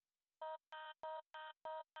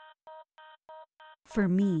For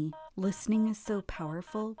me, listening is so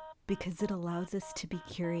powerful because it allows us to be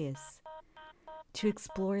curious, to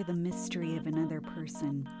explore the mystery of another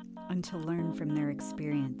person, and to learn from their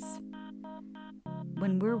experience.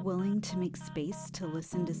 When we're willing to make space to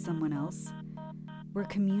listen to someone else, we're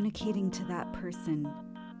communicating to that person,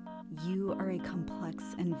 you are a complex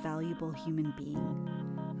and valuable human being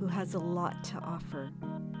who has a lot to offer.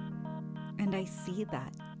 And I see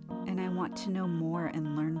that, and I want to know more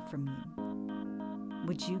and learn from you.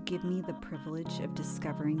 Would you give me the privilege of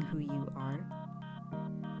discovering who you are?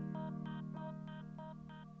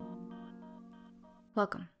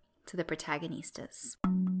 Welcome to the Protagonistas.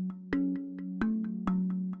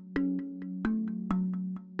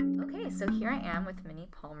 Okay, so here I am with Minnie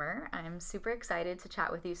Palmer. I'm super excited to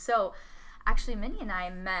chat with you. So, actually, Minnie and I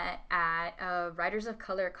met at a Writers of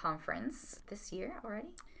Color conference this year already?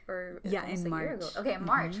 Or yeah, in March. Year ago. Okay, in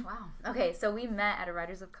March. Wow. Okay, so we met at a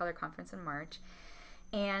Writers of Color conference in March.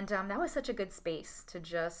 And that was such a good space to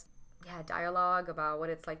just, dialogue about what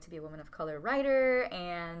it's like to be a woman of color writer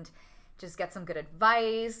and just get some good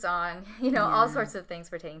advice on, all sorts of things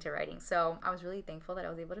pertaining to writing. So I was really thankful that I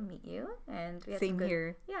was able to meet you. And we had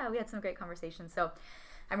here. Yeah, we had some great conversations. So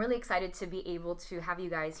I'm really excited to be able to have you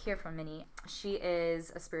guys hear from Minnie. She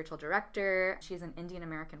is a spiritual director. She's an Indian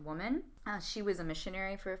American woman. She was a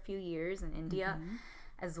missionary for a few years in India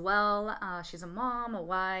as well. She's a mom, a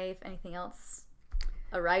wife, anything else?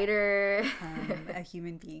 A writer. A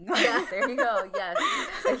human being. Yeah, there you go. Yes,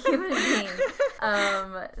 a human being.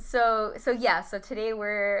 So today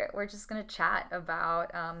we're just gonna chat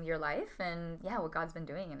about your life and what God's been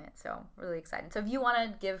doing in it. So really excited. So if you want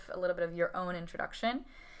to give a little bit of your own introduction,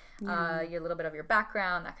 your little bit of your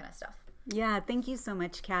background, that kind of stuff. Yeah, thank you so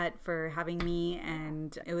much, Kat, for having me,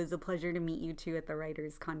 and it was a pleasure to meet you too at the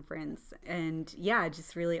Writers Conference. And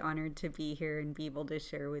just really honored to be here and be able to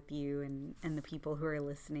share with you and the people who are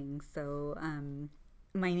listening. So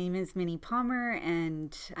my name is Minnie Palmer,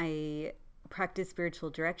 and I practice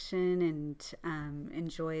spiritual direction and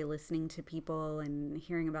enjoy listening to people and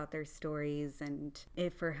hearing about their stories and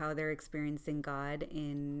for how they're experiencing God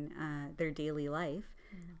in their daily life.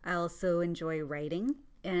 I also enjoy writing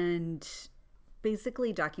and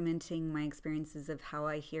basically documenting my experiences of how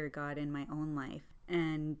I hear God in my own life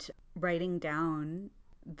and writing down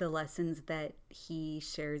the lessons that he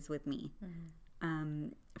shares with me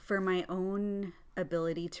for my own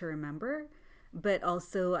ability to remember. But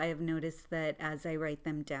also I have noticed that as I write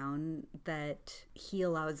them down, that he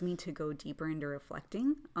allows me to go deeper into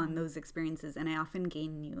reflecting on those experiences, and I often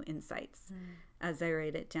gain new insights as I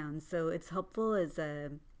write it down. So it's helpful as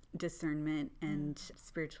a discernment and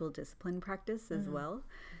spiritual discipline practice as well.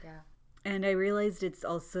 Yeah. And I realized it's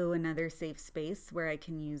also another safe space where I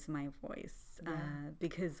can use my voice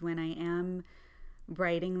because when I am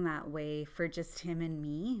writing that way for just him and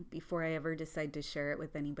me, before I ever decide to share it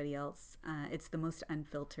with anybody else, it's the most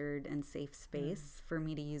unfiltered and safe space for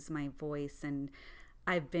me to use my voice. And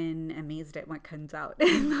I've been amazed at what comes out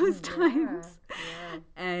in those times. Yeah.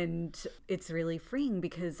 And it's really freeing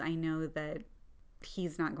because I know that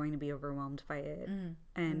he's not going to be overwhelmed by it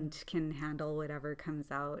and can handle whatever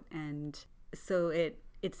comes out. And so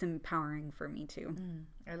it's empowering for me too.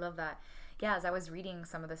 I love that. Yeah, as I was reading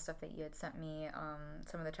some of the stuff that you had sent me,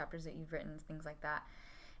 some of the chapters that you've written, things like that,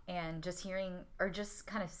 and just hearing or just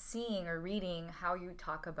kind of seeing or reading how you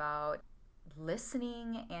talk about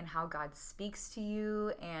listening and how God speaks to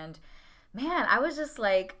you. And man, I was just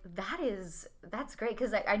like, that's great.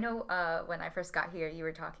 Because I know when I first got here, you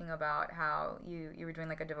were talking about how you were doing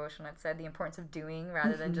like a devotion that said the importance of doing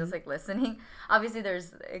rather than just like listening. Obviously,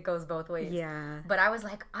 it goes both ways. Yeah. But I was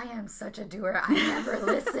like, I am such a doer. I never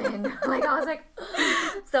listen. Like, I was like,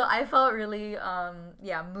 so I felt really,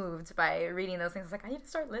 moved by reading those things. I was like, I need to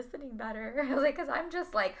start listening better. I was like, because I'm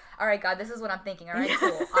just like, all right, God, this is what I'm thinking. All right,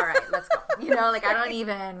 cool. All right, let's go. I don't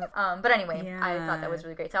even, but anyway, I thought that was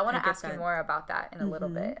really great. So I want to ask you more about that in a little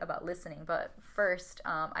bit, about listening. But first,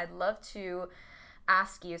 I'd love to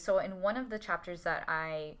ask you, so in one of the chapters that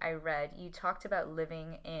I read, you talked about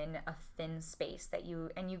living in a thin space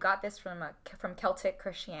and you got this from Celtic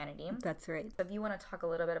Christianity. That's right. So if you want to talk a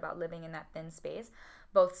little bit about living in that thin space,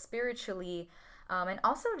 both spiritually and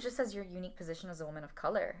also just as your unique position as a woman of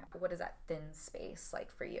color, what is that thin space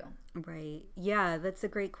like for you? Right. Yeah, that's a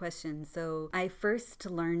great question. So I first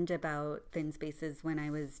learned about thin spaces when I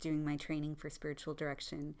was doing my training for spiritual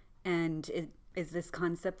direction. And it is this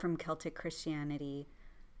concept from Celtic Christianity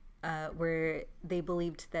where they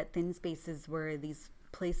believed that thin spaces were these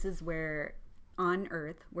places where on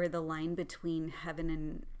earth, where the line between heaven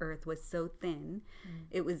and earth was so thin,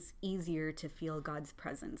 it was easier to feel God's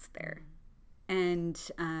presence there. And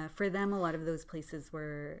for them, a lot of those places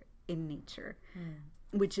were in nature,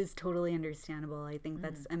 which is totally understandable. I think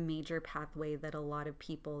that's a major pathway that a lot of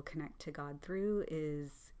people connect to God through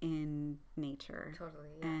is in nature. Totally.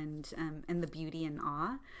 Yeah. And the beauty and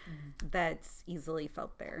awe that's easily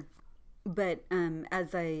felt there. But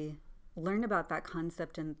as I learned about that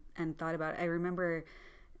concept and thought about it, I remember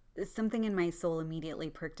something in my soul immediately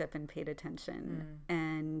perked up and paid attention.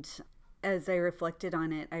 And as I reflected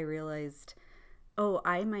on it, I realized, oh,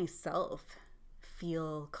 I myself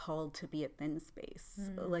feel called to be a thin space.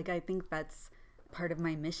 Like, I think that's part of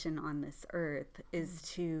my mission on this earth is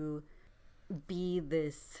to be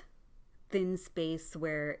this thin space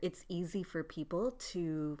where it's easy for people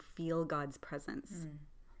to feel God's presence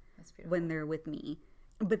when they're with me.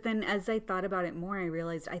 But then as I thought about it more, I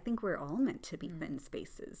realized I think we're all meant to be thin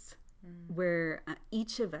spaces where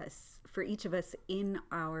for each of us in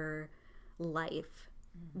our life,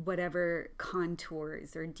 whatever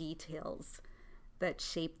contours or details that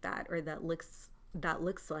shape that or that looks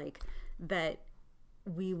like, that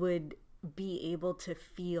we would be able to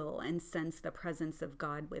feel and sense the presence of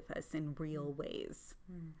God with us in real ways,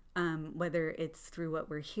 whether it's through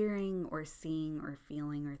what we're hearing or seeing or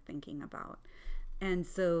feeling or thinking about. And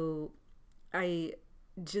so I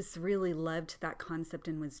just really loved that concept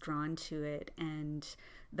and was drawn to it. And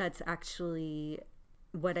that's actually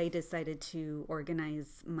what I decided to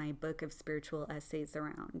organize my book of spiritual essays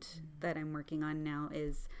around that I'm working on now,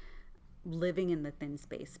 is living in the thin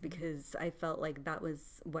space, because I felt like that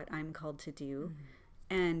was what I'm called to do.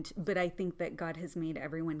 But I think that God has made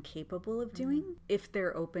everyone capable of doing if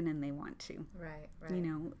they're open and they want to. Right.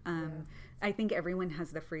 You know, I think everyone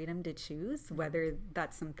has the freedom to choose whether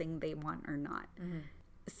that's something they want or not.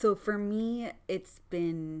 So for me, it's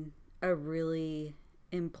been a really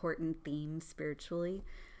important theme spiritually.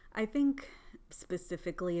 I think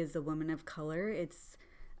specifically as a woman of color, it's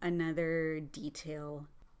another detail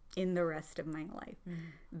in the rest of my life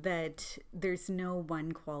that there's no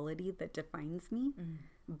one quality that defines me,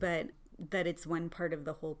 but that it's one part of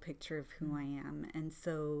the whole picture of who I am. And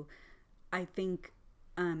so I think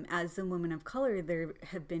as a woman of color, there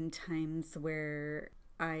have been times where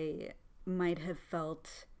I might have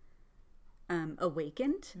felt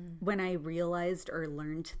awakened when I realized or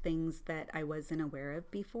learned things that I wasn't aware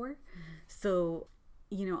of before. So,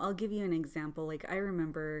 you know, I'll give you an example. Like, I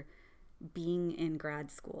remember being in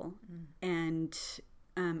grad school and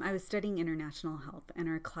I was studying international health, and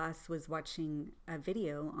our class was watching a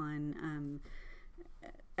video on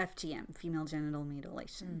FGM, female genital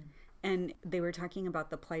mutilation. And they were talking about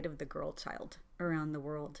the plight of the girl child around the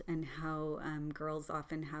world and how girls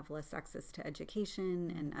often have less access to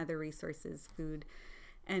education and other resources, food.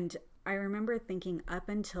 And I remember thinking, up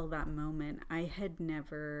until that moment, I had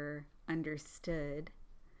never understood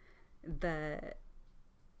the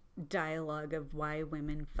dialogue of why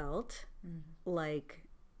women felt like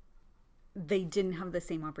they didn't have the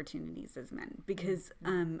same opportunities as men. Because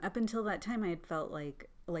up until that time, I had felt like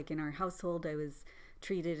in our household, I was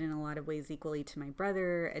treated in a lot of ways equally to my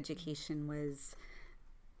brother. Education was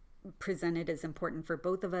presented as important for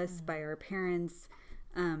both of us by our parents.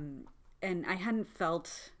 And I hadn't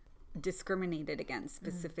felt discriminated against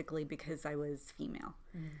specifically because I was female.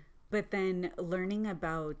 But then learning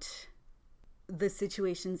about the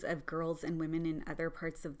situations of girls and women in other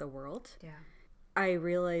parts of the world, I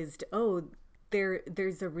realized, oh,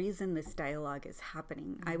 there's a reason this dialogue is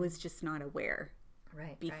happening. I was just not aware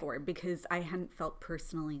before because I hadn't felt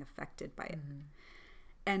personally affected by it.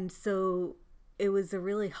 And so it was a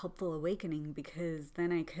really helpful awakening, because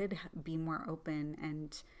then I could be more open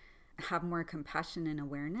and have more compassion and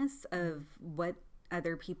awareness of what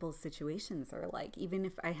other people's situations are like, even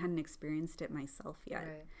if I hadn't experienced it myself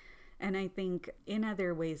yet. And I think in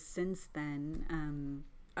other ways since then,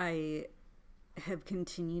 I have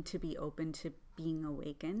continued to be open to being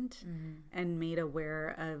awakened and made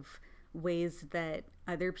aware of ways that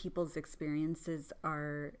other people's experiences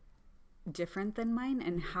are different than mine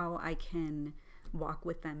and how I can walk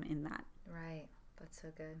with them in that. Right. That's so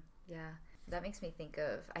good. Yeah. That makes me think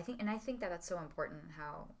of, I think that that's so important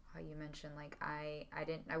how you mentioned, like, I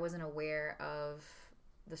wasn't aware of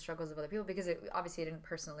the struggles of other people because it obviously didn't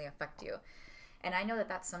personally affect you. And I know that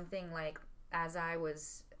that's something, like, as I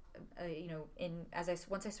was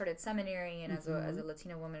once I started seminary and as a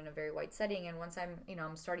Latina woman in a very white setting, and once I'm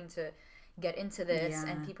starting to get into this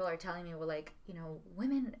and people are telling me, well, like, you know,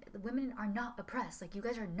 women are not oppressed, like, you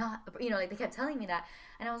guys are not, like, they kept telling me that,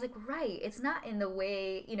 and I was like, right, it's not in the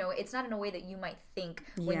way, it's not in a way that you might think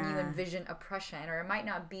when you envision oppression, or it might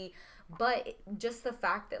not be But just the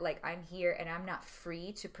fact that, like, I'm here and I'm not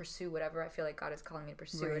free to pursue whatever I feel like God is calling me to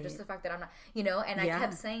pursue, or just the fact that I'm not, you know, and I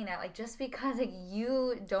kept saying that, like, just because, like,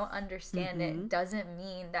 you don't understand it doesn't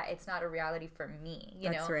mean that it's not a reality for me, you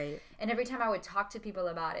know? That's right. And every time I would talk to people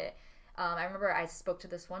about it, I remember I spoke to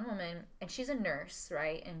this one woman, and she's a nurse,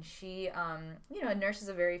 right? And she, you know, a nurse is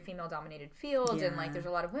a very female-dominated field, and, like, there's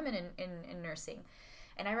a lot of women in nursing.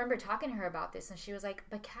 And I remember talking to her about this, and she was like,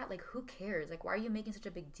 but Kat, like, who cares? Like, why are you making such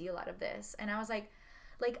a big deal out of this? And I was like,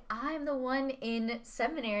 I'm the one in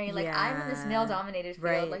seminary. Like, I'm in this male-dominated field.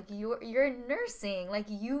 Right. Like, you're nursing. Like,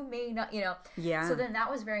 you may not, you know. Yeah. So then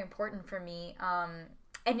that was very important for me.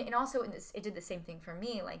 And also, it did the same thing for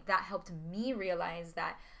me. Like, that helped me realize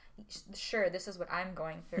that, sure, this is what I'm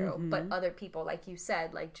going through, but other people, like you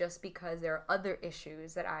said, like, just because there are other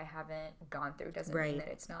issues that I haven't gone through doesn't mean that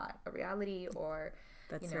it's not a reality, or...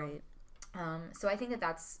 That's you know. right. So I think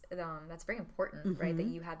that's very important, right? That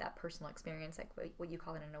you had that personal experience, like what you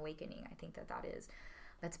call it, an awakening. I think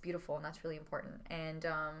that's beautiful, and that's really important. And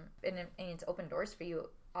it's opened doors for you,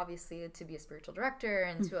 obviously, to be a spiritual director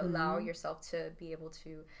and to allow yourself to be able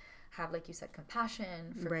to have, like you said,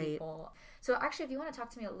 compassion for people. So actually, if you want to talk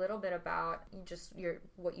to me a little bit about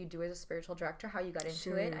what you do as a spiritual director, how you got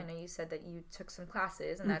into it. I know you said that you took some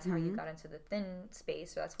classes, and that's how you got into the thin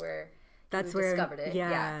space. So that's where you discovered it.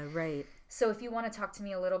 Yeah, right. So if you want to talk to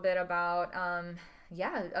me a little bit about,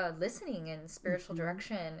 listening and spiritual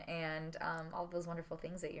direction and all those wonderful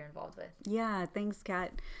things that you're involved with. Yeah, thanks,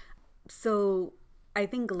 Kat. So I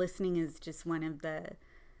think listening is just one of the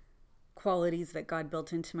qualities that God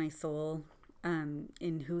built into my soul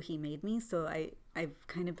in who he made me. So I've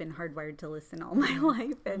kind of been hardwired to listen all my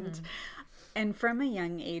life. And from a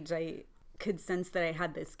young age, I could sense that I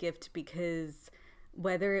had this gift because...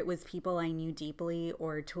 whether it was people I knew deeply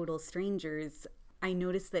or total strangers, I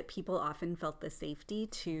noticed that people often felt the safety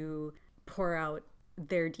to pour out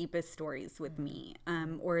their deepest stories with me,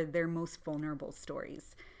 or their most vulnerable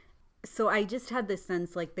stories. So I just had this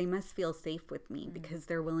sense like they must feel safe with me because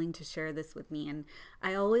they're willing to share this with me. And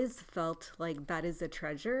I always felt like that is a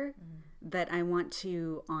treasure that I want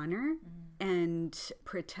to honor and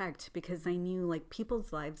protect, because I knew, like,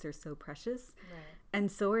 people's lives are so precious, and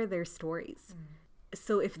so are their stories.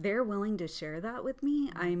 So if they're willing to share that with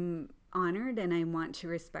me, I'm honored and I want to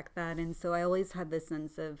respect that. And so I always had this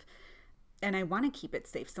sense of, and I want to keep it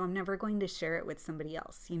safe. So I'm never going to share it with somebody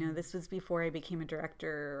else. You know, this was before I became a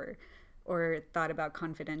director or thought about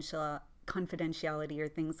confidentiality or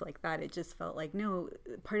things like that. It just felt like, no,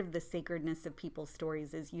 part of the sacredness of people's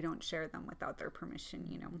stories is you don't share them without their permission,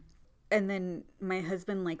 you know. And then my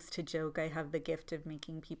husband likes to joke I have the gift of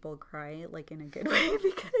making people cry, like, in a good way,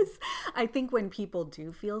 because I think when people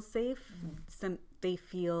do feel safe, they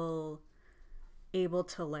feel able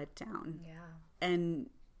to let down. Yeah. And,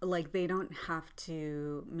 like, they don't have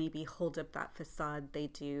to maybe hold up that facade they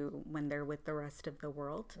do when they're with the rest of the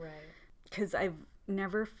world. Right. Because I've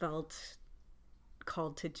never felt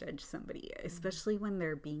called to judge somebody, especially when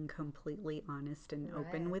they're being completely honest and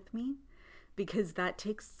open with me. Because that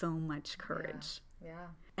takes so much courage. Yeah.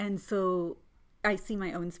 And so I see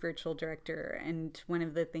my own spiritual director, and one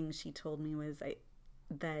of the things she told me was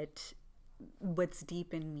that what's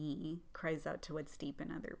deep in me cries out to what's deep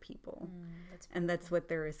in other people. And that's what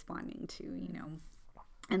they're responding to, you know.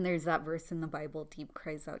 And there's that verse in the Bible, deep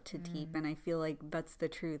cries out to deep. And I feel like that's the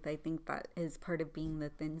truth. I think that is part of being the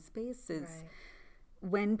thin space is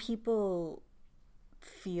when people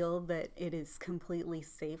feel that it is completely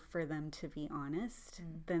safe for them to be honest,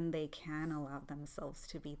 then they can allow themselves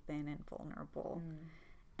to be thin and vulnerable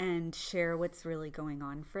and share what's really going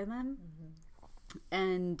on for them.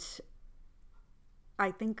 And I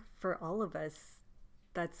think for all of us,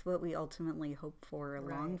 that's what we ultimately hope for or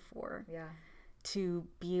long for. Yeah. To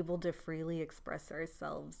be able to freely express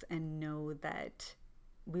ourselves and know that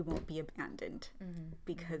we won't be abandoned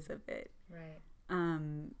because of it. Right.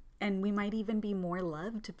 And we might even be more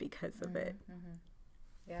loved because of it.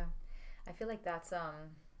 Yeah. I feel like that's, I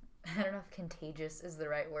don't know if contagious is the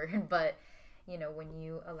right word, but, you know, when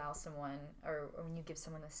you allow someone or when you give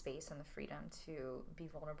someone the space and the freedom to be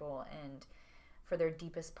vulnerable and for their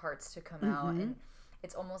deepest parts to come out, and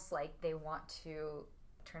it's almost like they want to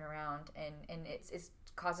turn around and it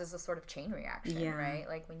causes a sort of chain reaction, right?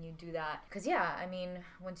 Like when you do that. Because, I mean,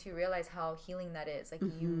 once you realize how healing that is, like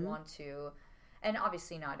you want to... And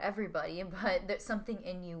obviously not everybody, but there's something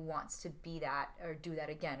in you wants to be that or do that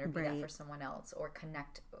again or be that for someone else or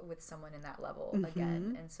connect with someone in that level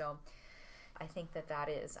again. And so I think that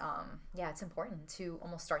is, it's important to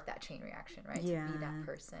almost start that chain reaction, right? Yeah. To be that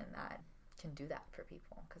person that can do that for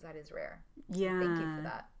people because that is rare. Yeah. So thank you for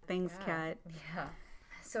that. Thanks, Kat. Yeah.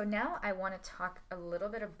 So now I want to talk a little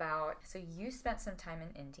bit about, so you spent some time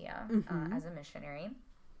in India as a missionary,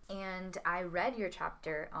 and I read your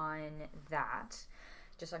chapter on that,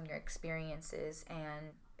 just on your experiences,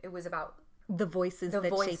 and it was about the voices that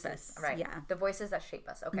shape us. Right. Yeah. The voices that shape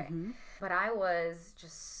us. Okay. But I was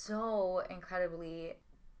just so incredibly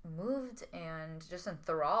moved and just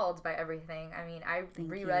enthralled by everything. I mean, I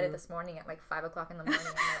reread it this morning at like 5 o'clock in the morning.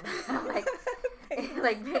 And I'm like, because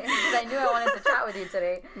I knew I wanted to chat with you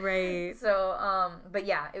today. Right. So, but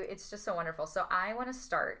yeah, it's just so wonderful. So I want to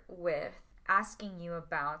start with asking you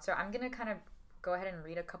about, so I'm going to kind of go ahead and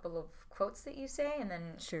read a couple of quotes that you say, and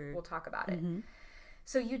then we'll talk about it.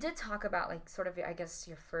 So you did talk about like sort of, I guess,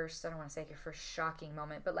 your first, I don't want to say your first shocking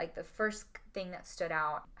moment, but like the first thing that stood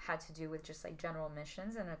out had to do with just like general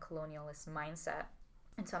missions and a colonialist mindset.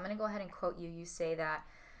 And so I'm going to go ahead and quote you. You say that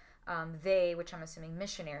they, which I'm assuming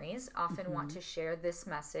missionaries, often want to share this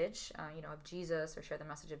message, of Jesus, or share the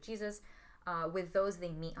message of Jesus with those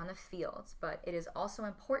they meet on the field. But it is also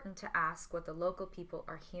important to ask what the local people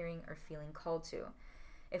are hearing or feeling called to.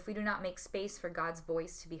 If we do not make space for God's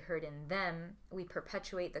voice to be heard in them, we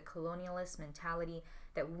perpetuate the colonialist mentality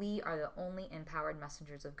that we are the only empowered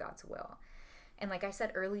messengers of God's will. And like I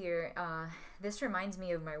said earlier, this reminds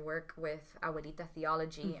me of my work with Abuelita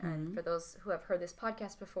Theology. And for those who have heard this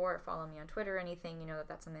podcast before or follow me on Twitter or anything, you know that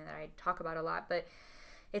that's something that I talk about a lot. But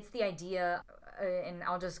it's the idea, and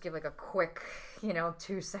I'll just give like a quick,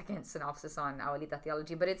 2-second synopsis on Abuelita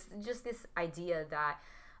Theology. But it's just this idea that,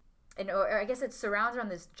 or I guess it surrounds around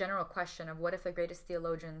this general question of what if the greatest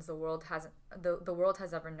theologians the world has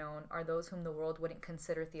ever known are those whom the world wouldn't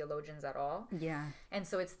consider theologians at all. Yeah. And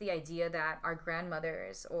so it's the idea that our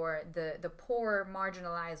grandmothers or the poor,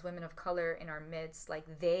 marginalized women of color in our midst, like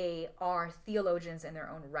they are theologians in their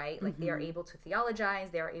own right. Like they are able to theologize,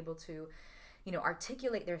 they are able to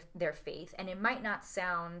articulate their faith. And it might not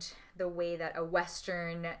sound the way that a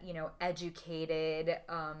Western, educated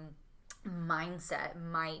mindset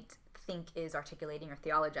might think is articulating or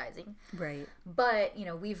theologizing. Right. But,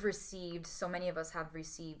 so many of us have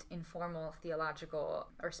received informal theological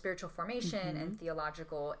or spiritual formation and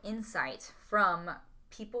theological insight from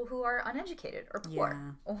people who are uneducated or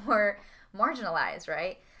poor or marginalized,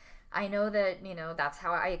 right? I know that, that's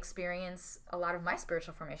how I experience a lot of my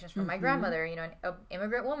spiritual formations from my grandmother, an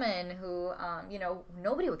immigrant woman who,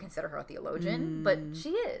 nobody would consider her a theologian, but she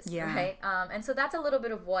is, right? And so that's a little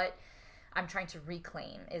bit of what I'm trying to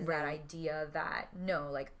reclaim is that idea that, no,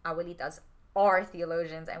 like, abuelitas are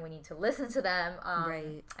theologians and we need to listen to them.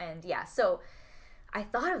 And so I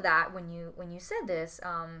thought of that when you said this,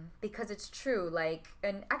 because it's true. Like,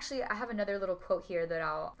 and actually, I have another little quote here that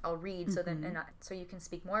I'll read so you can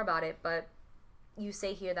speak more about it. But you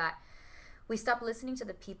say here that we stop listening to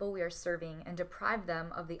the people we are serving and deprive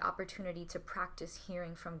them of the opportunity to practice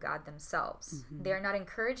hearing from God themselves. They are not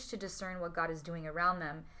encouraged to discern what God is doing around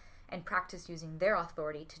them and practice using their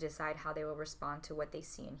authority to decide how they will respond to what they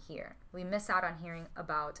see and hear. We miss out on hearing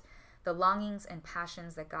about the longings and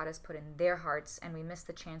passions that God has put in their hearts, and we miss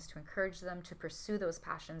the chance to encourage them to pursue those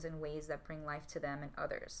passions in ways that bring life to them and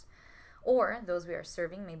others. Or those we are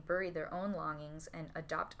serving may bury their own longings and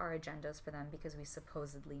adopt our agendas for them because we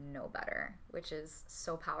supposedly know better, which is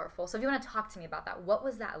so powerful. So if you want to talk to me about that, what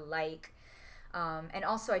was that like? And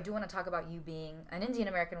also I do want to talk about you being an Indian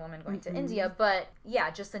American woman going to India, but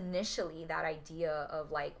just initially that idea of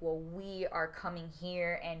like, well, we are coming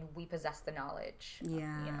here and we possess the knowledge.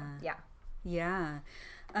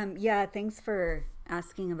 Thanks for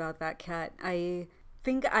asking about that, Kat. I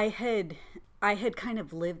think I had kind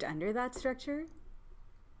of lived under that structure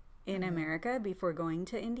in America before going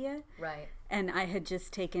to India. Right. And I had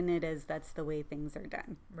just taken it as that's the way things are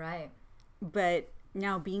done. Right. But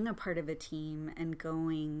now being a part of a team and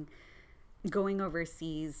going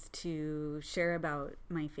overseas to share about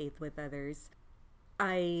my faith with others,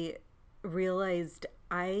 I realized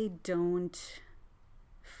I don't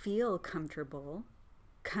feel comfortable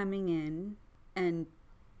coming in and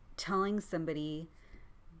telling somebody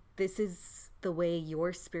this is the way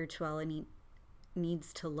your spirituality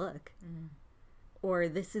needs to look, or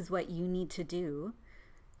this is what you need to do,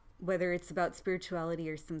 whether it's about spirituality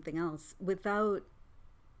or something else, without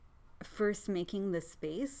first making the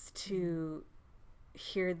space to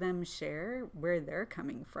hear them share where they're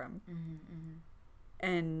coming from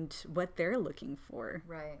and what they're looking for.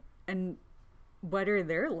 Right. And what are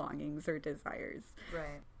their longings or desires.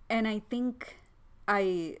 Right. And I think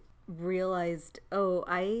I realized,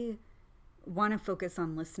 I want to focus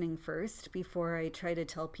on listening first before I try to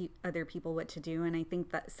tell other people what to do. And I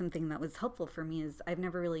think that's something that was helpful for me is I've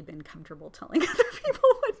never really been comfortable telling other people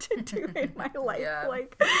what to do in my life. Yeah.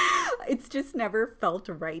 Like, it's just never felt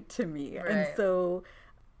right to me. Right. And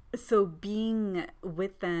so being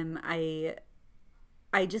with them, I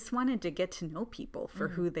just wanted to get to know people for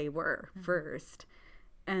who they were first,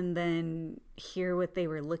 and then hear what they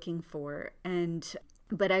were looking for.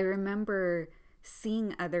 But I remember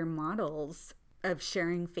seeing other models of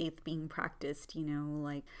sharing faith being practiced,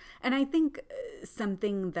 like, and I think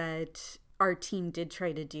something that our team did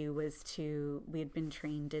try to do was we had been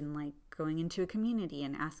trained in like going into a community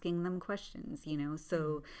and asking them questions,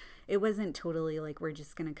 so it wasn't totally like we're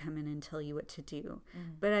just going to come in and tell you what to do.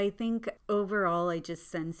 But I think overall I just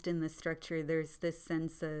sensed in the structure there's this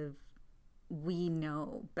sense of we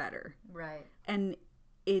know better. Right. And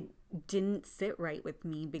it didn't sit right with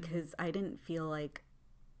me because I didn't feel like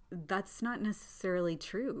that's not necessarily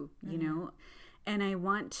true, and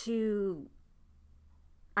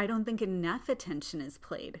I don't think enough attention is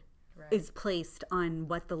placed on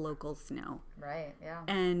what the locals know. Right, yeah.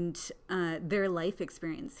 And their life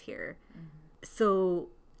experience here. So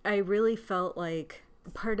I really felt like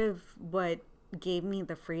part of what gave me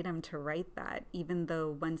the freedom to write that, even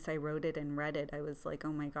though once I wrote it and read it, I was like,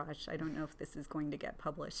 oh my gosh, I don't know if this is going to get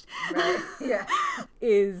published. Right, yeah.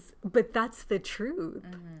 But that's the truth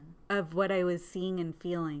of what I was seeing and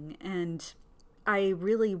feeling. And I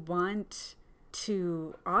really want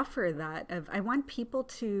to offer that I want people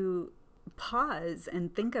to pause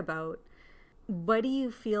and think about, what do you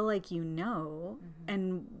feel like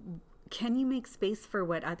and can you make space for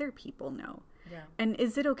what other people know? Yeah. And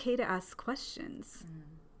is it okay to ask questions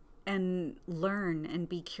and learn and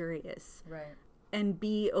be curious? Right. And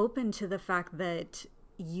be open to the fact that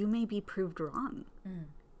you may be proved wrong.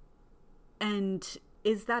 And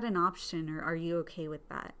is that an option, or are you okay with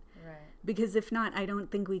that? Right. Because if not, I don't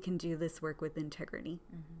think we can do this work with integrity.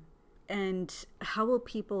 And how will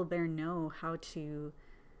people there know how to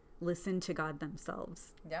listen to God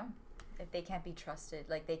themselves? Yeah. If they can't be trusted,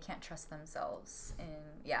 like they can't trust themselves, and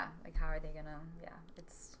like how are they gonna?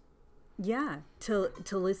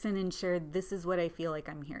 To listen and share, this is what I feel like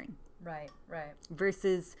I'm hearing. Right.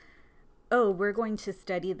 Versus, oh, we're going to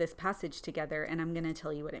study this passage together and I'm going to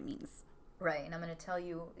tell you what it means. Right, and I'm going to tell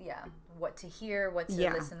you, what to hear, what to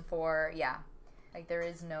listen for. Yeah, like there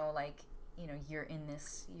is no like, you're in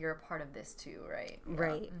this, you're a part of this too, right?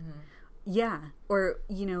 Right. Yeah. Or,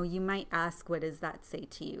 you might ask, what does that say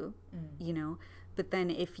to you? But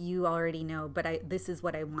then if you already know, but this is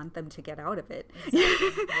what I want them to get out of it.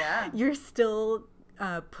 Exactly. Yeah. You're still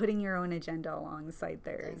putting your own agenda alongside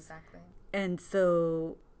theirs. Exactly. And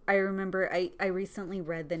so I remember I recently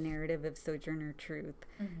read the narrative of Sojourner Truth,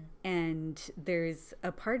 and there's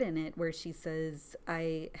a part in it where she says,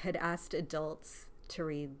 I had asked adults to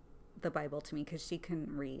read the Bible to me because she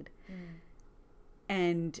couldn't read.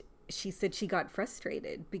 And she said she got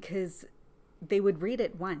frustrated because they would read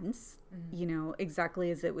it once,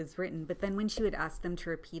 exactly as it was written. But then when she would ask them to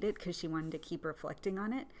repeat it because she wanted to keep reflecting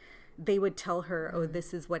on it, they would tell her, oh,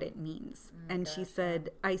 this is what it means. And she said,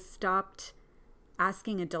 I stopped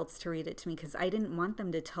asking adults to read it to me because I didn't want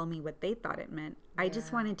them to tell me what they thought it meant. I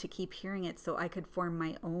just wanted to keep hearing it so I could form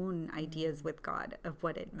my own ideas with God of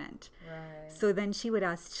what it meant. Right. So then she would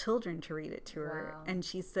ask children to read it to her. And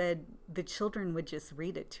she said the children would just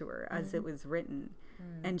read it to her as it was written.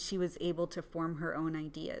 And she was able to form her own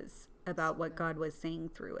ideas about what God was saying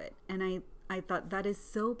through it. And I thought that is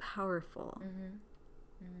so powerful.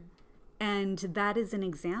 And that is an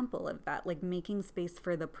example of that, like making space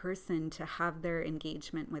for the person to have their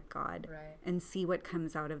engagement with God and see what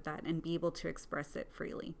comes out of that and be able to express it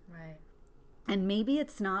freely. Right. And maybe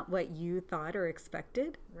it's not what you thought or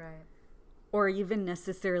expected. Right. Or even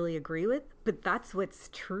necessarily agree with, but that's what's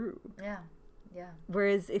true. Yeah. Yeah.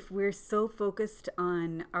 Whereas if we're so focused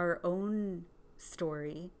on our own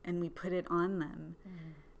story and we put it on them,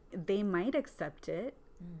 they might accept it.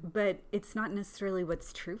 But it's not necessarily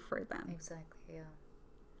what's true for them. Exactly, yeah.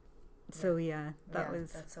 So,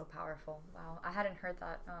 that's so powerful. Wow. I hadn't heard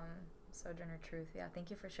that, Sojourner Truth. Yeah,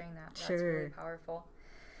 thank you for sharing that. That's Sure. really powerful.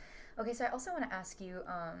 Okay, so I also want to ask you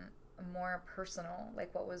more personal,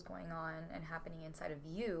 like what was going on and happening inside of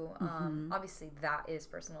you. Obviously, that is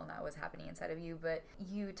personal and that was happening inside of you, but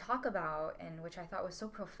you talk about, and which I thought was so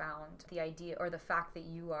profound, the idea or the fact that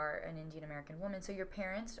you are an Indian American woman. So your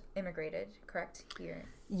parents immigrated, correct? Here.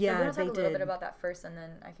 Yeah, so we're going to talk a little did. bit about that first, and then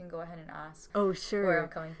I can go ahead and ask sure. where I'm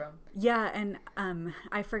coming from. Yeah, and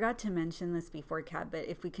I forgot to mention this before, Kat, but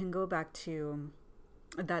if we can go back to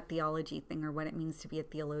that theology thing or what it means to be a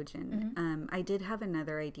theologian. I did have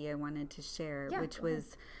another idea I wanted to share, which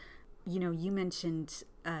was, you know, you mentioned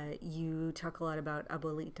you talk a lot about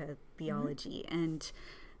abuelita theology and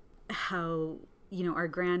how, you know, our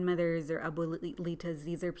grandmothers or abuelitas,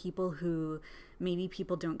 these are people who maybe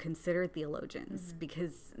people don't consider theologians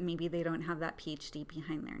because maybe they don't have that PhD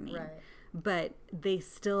behind their name. Right. But they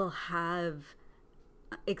still have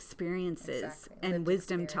experiences and Lived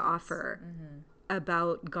wisdom to experience. offer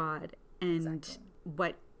about God and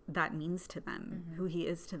what that means to them, who he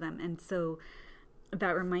is to them. And so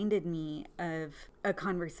that reminded me of a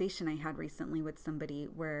conversation I had recently with somebody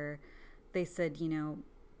where they said, you know,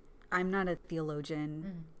 I'm not a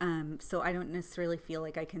theologian, so I don't necessarily feel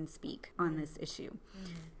like I can speak on this issue.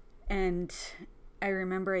 And I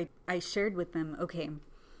remember I shared with them, okay,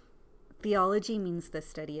 theology means the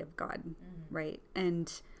study of God, right?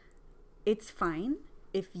 And it's fine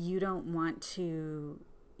if you don't want to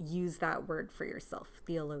use that word for yourself,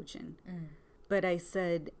 theologian. But I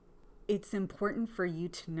said, it's important for you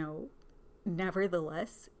to know,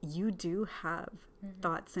 nevertheless, you do have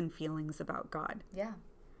thoughts and feelings about God. Yeah.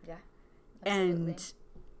 Absolutely. And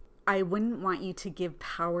I wouldn't want you to give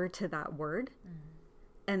power to that word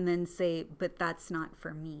and then say, but that's not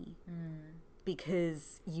for me.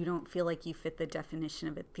 Because you don't feel like you fit the definition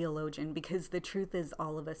of a theologian, because the truth is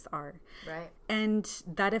all of us are. Right. And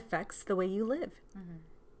that affects the way you live.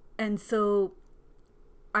 And so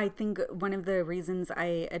I think one of the reasons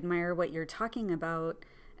I admire what you're talking about,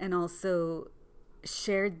 and also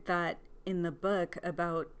shared that in the book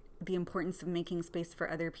about the importance of making space for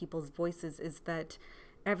other people's voices, is that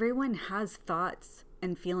everyone has thoughts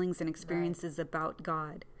and feelings and experiences about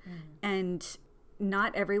God. And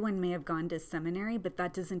not everyone may have gone to seminary, but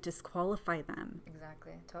that doesn't disqualify them.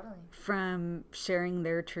 Exactly. Totally. From sharing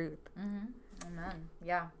their truth. Amen.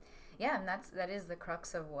 Yeah. Yeah, and that is the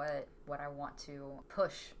crux of what I want to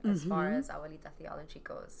push as far as abuelita theology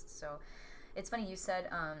goes. So it's funny you said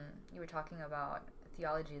you were talking about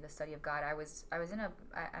theology, the study of God.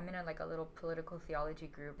 I'm in a little political theology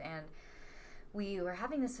group, and we were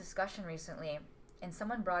having this discussion recently, and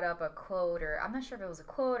someone brought up a quote, or I'm not sure if it was a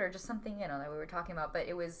quote or just something, you know, that we were talking about, but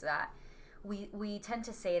it was that we tend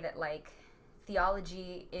to say that, like,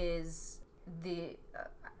 theology is the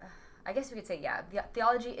I guess we could say,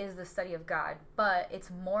 theology is the study of God, but it's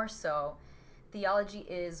more so theology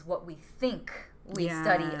is what we think we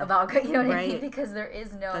study about God, you know what I mean? Because there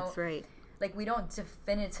is no, that's right. Like, we don't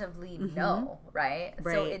definitively know, right?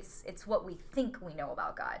 So it's what we think we know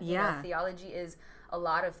about God. You know, theology is a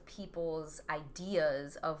lot of people's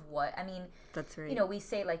ideas of what, I mean, that's right. You know, we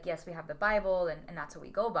say, like, yes, we have the Bible and that's what we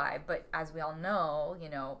go by, but as we all know, you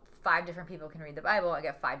know, 5 different people can read the Bible and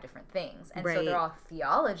get 5 different things. And so they're all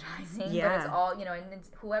theologizing, but it's all, you know, and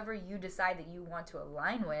it's whoever you decide that you want to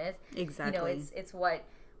align with. Exactly. You know, it's what,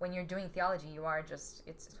 when you're doing theology, you are just,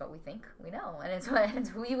 it's what we think we know. And it's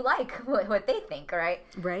who you like, what they think, right?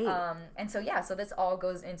 Right. And so, so this all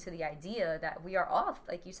goes into the idea that we are all,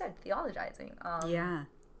 like you said, theologizing.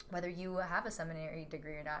 Whether you have a seminary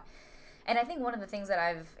degree or not. And I think one of the things that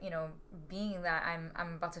I've, you know, being that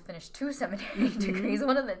I'm about to finish 2 seminary degrees,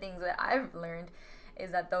 one of the things that I've learned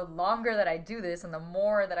is that the longer that I do this and the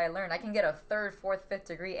more that I learn, I can get a 3rd, 4th, 5th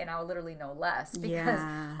degree and I'll literally know less, because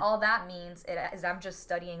all that means is I'm just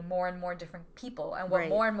studying more and more different people and what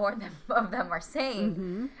more and more of them are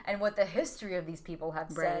saying and what the history of these people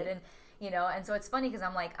have said. And, you know, and so it's funny because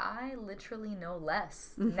I'm like, I literally know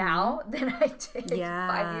less now than I did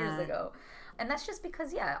 5 years ago. And that's just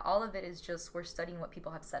because, all of it is just we're studying what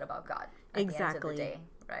people have said about God at the end of the day,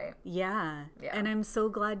 right? Yeah. And I'm so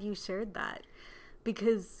glad you shared that,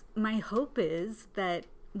 because my hope is that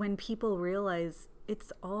when people realize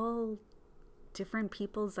it's all different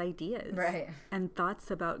people's ideas and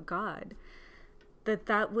thoughts about God,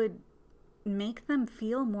 that would make them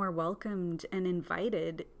feel more welcomed and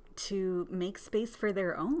invited to make space for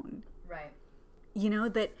their own. Right. You know,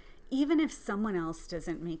 that even if someone else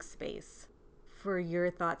doesn't make space for your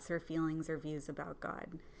thoughts or feelings or views about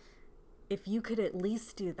God, if you could at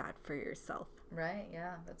least do that for yourself. Right,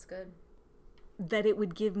 yeah, that's good. That it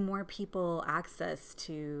would give more people access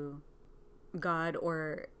to God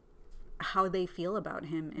or how they feel about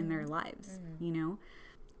him in their lives, you know?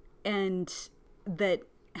 And that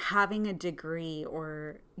having a degree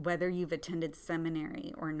or whether you've attended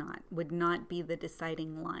seminary or not would not be the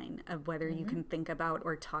deciding line of whether you can think about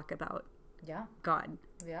or talk about God.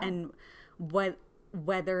 And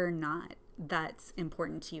whether or not that's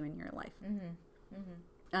important to you in your life.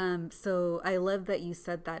 So I love that you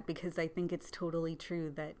said that, because I think it's totally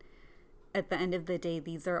true that at the end of the day,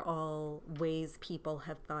 these are all ways people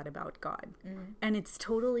have thought about God. And it's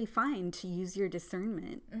totally fine to use your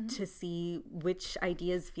discernment to see which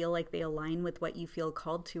ideas feel like they align with what you feel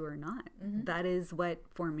called to or not. That is what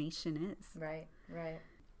formation is. Right.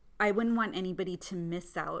 I wouldn't want anybody to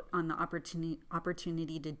miss out on the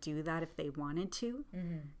opportunity to do that if they wanted to,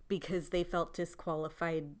 because they felt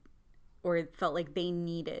disqualified or felt like they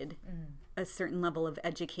needed a certain level of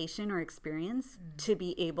education or experience to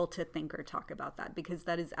be able to think or talk about that, because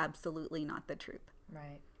that is absolutely not the truth.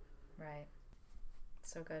 Right.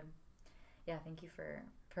 So good. Yeah, thank you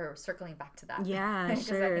for circling back to that. Yeah, because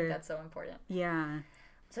sure. I think that's so important. Yeah.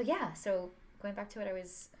 So going back to what I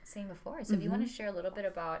was saying before, so if you want to share a little bit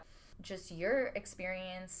about just your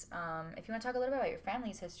experience, if you want to talk a little bit about your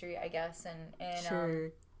family's history, I guess, and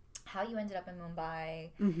Sure. How you ended up in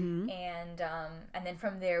Mumbai, and then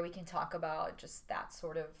from there we can talk about just that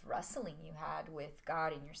sort of wrestling you had with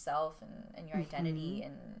God and yourself and your identity,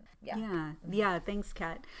 and Yeah. Thanks,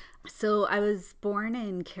 Kat. So I was born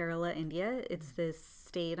in Kerala, India. It's this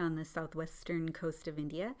state on the southwestern coast of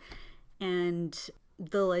India, and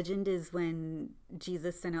the legend is when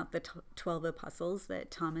Jesus sent out the 12 apostles that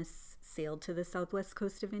Thomas sailed to the southwest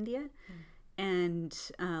coast of India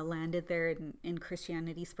and landed there, and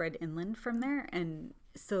Christianity spread inland from there. And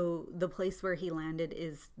so the place where he landed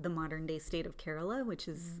is the modern day state of Kerala, which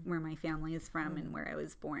is where my family is from and where I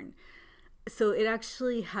was born. So it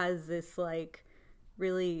actually has this like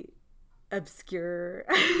really obscure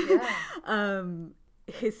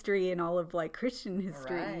history in all of like Christian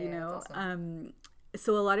history, Right, you know. that's awesome.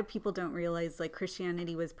 So a lot of people don't realize like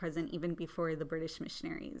Christianity was present even before the British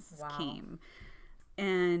missionaries came.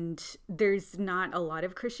 And there's not a lot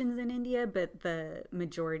of Christians in India, but the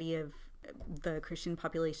majority of the Christian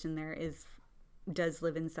population there does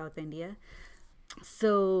live in South India.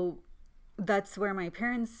 So that's where my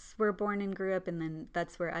parents were born and grew up, and then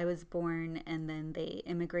that's where I was born, and then they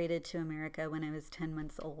immigrated to America when I was 10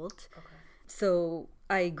 months old. Okay. So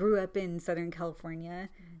I grew up in Southern California,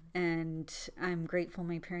 and I'm grateful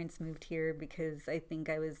my parents moved here because I think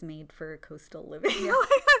I was made for coastal living. Yeah. Like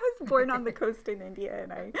I was born on the coast in India,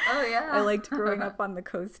 and I liked growing up on the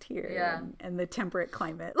coast here and the temperate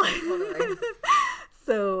climate. Totally.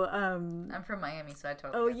 So I'm from Miami, so I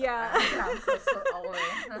totally. Oh get yeah. that. I'm coastal all the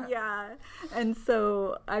way. Yeah, and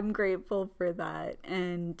so I'm grateful for that.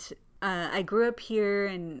 And I grew up here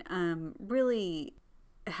and really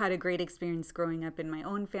had a great experience growing up in my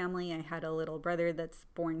own family. I had a little brother that's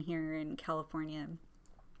born here in California,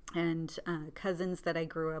 and cousins that I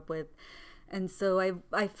grew up with. And so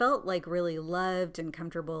I felt like really loved and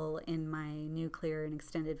comfortable in my nuclear and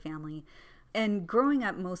extended family. And growing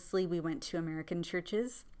up, mostly we went to American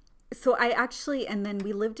churches. So and then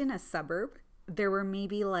we lived in a suburb. There were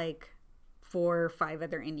maybe like 4 or 5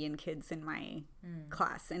 other Indian kids in my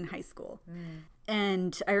class in high school.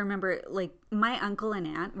 And I remember like my uncle and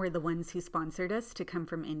aunt were the ones who sponsored us to come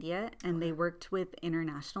from India, and they worked with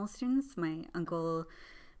international students. My uncle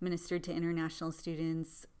ministered to international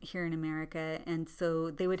students here in America, and so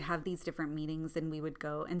they would have these different meetings and we would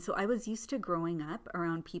go. And so I was used to growing up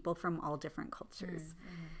around people from all different cultures.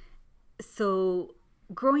 So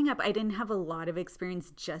growing up, I didn't have a lot of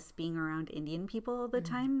experience just being around Indian people all the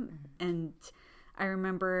time. And I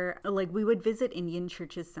remember like we would visit Indian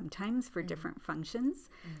churches sometimes for different functions.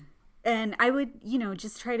 And I would,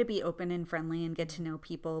 just try to be open and friendly and get to know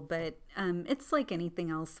people. But it's like anything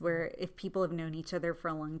else where if people have known each other for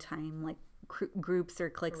a long time, like groups or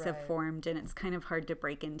cliques have formed, and it's kind of hard to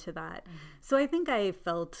break into that. So I think I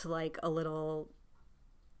felt like a little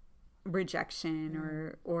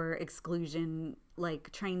rejection or exclusion,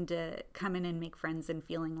 like trying to come in and make friends and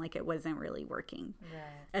feeling like it wasn't really working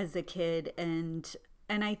as a kid. And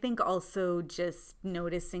I think also just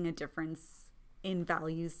noticing a difference in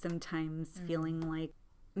values sometimes, feeling like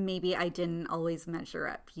maybe I didn't always measure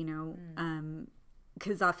up,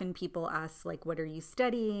 because often people ask like, what are you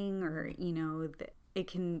studying? Or, it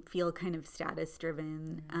can feel kind of status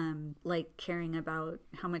driven, like caring about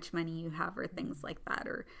how much money you have or things like that,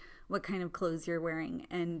 or what kind of clothes you're wearing.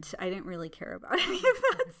 And I didn't really care about any of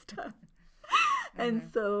that stuff. And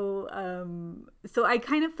so I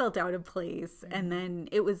kind of felt out of place, and then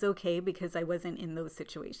it was okay because I wasn't in those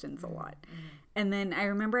situations a lot. And then I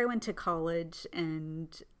remember I went to college, and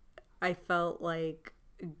I felt like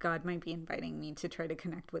God might be inviting me to try to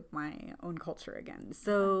connect with my own culture again.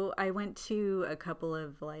 So I went to a couple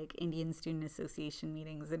of like Indian Student Association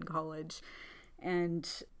meetings in college, and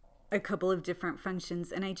a couple of different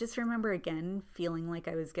functions. And I just remember again feeling like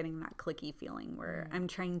I was getting that clicky feeling where I'm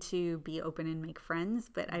trying to be open and make friends,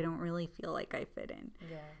 but I don't really feel like I fit in.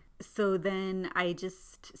 so then I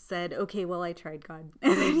just said, okay, well, I tried, God.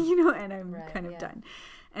 And then, and I'm kind of done.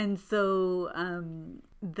 And so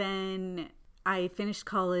then I finished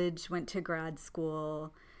college, went to grad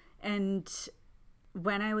school. And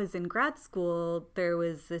when I was in grad school, there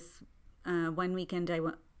was this one weekend I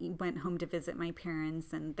went home to visit my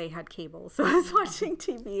parents, and they had cable. So I was watching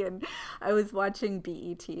TV, and I was watching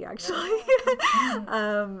BET, actually.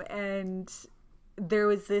 And there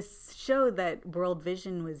was this show that World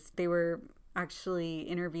Vision they were actually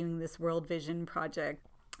interviewing this World Vision project.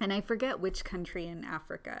 And I forget which country in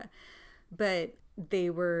Africa, but they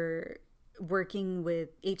were working with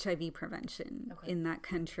HIV prevention in that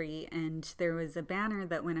country. And there was a banner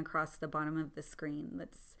that went across the bottom of the screen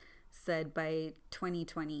that's said by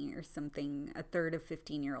 2020 or something, a third of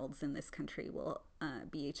 15-year-olds in this country will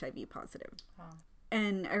be HIV positive. Wow.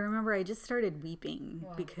 And I remember I just started weeping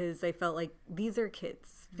because I felt like these are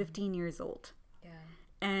kids, 15 years old. Yeah.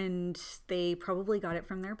 And they probably got it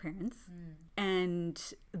from their parents. And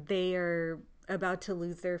they are about to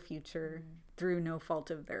lose their future through no fault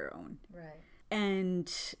of their own. Right. And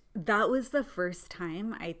that was the first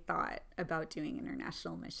time I thought about doing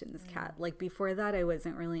international missions, Kat. Like, before that, I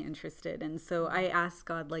wasn't really interested. And so I asked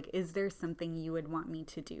God, like, is there something you would want me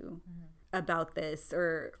to do about this,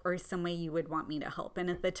 or some way you would want me to help? And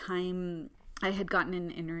at the time, I had gotten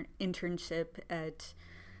an internship at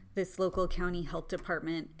this local county health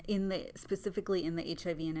department specifically in the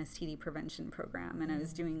HIV and STD prevention program. And I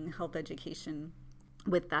was doing health education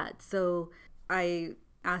with that. So I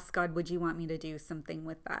asked God, would you want me to do something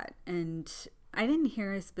with that? And I didn't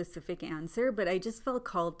hear a specific answer, but I just felt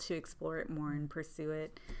called to explore it more and pursue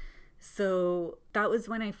it. So that was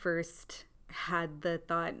when I first had the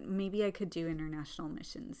thought, maybe I could do international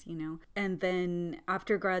missions, And then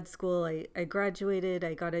after grad school, I graduated,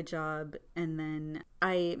 I got a job, and then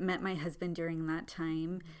I met my husband during that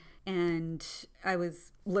time. And I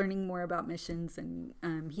was learning more about missions, and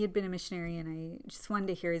he had been a missionary, and I just wanted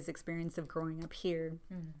to hear his experience of growing up here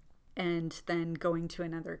and then going to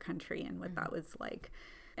another country and what that was like.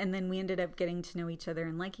 And then we ended up getting to know each other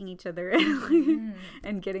and liking each other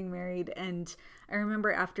and getting married. And I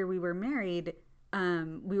remember after we were married,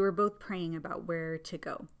 we were both praying about where to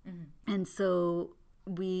go. And so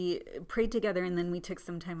we prayed together, and then we took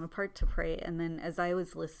some time apart to pray. And then as I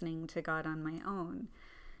was listening to God on my own,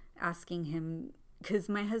 asking him, because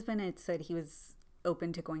my husband had said he was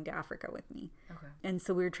open to going to Africa with me. Okay. And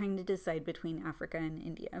so we were trying to decide between Africa and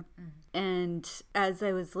India. And as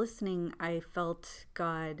I was listening, I felt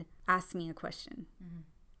God ask me a question.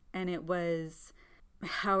 And it was,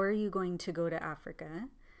 how are you going to go to Africa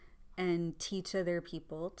and teach other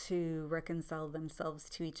people to reconcile themselves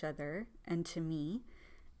to each other and to me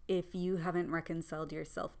if you haven't reconciled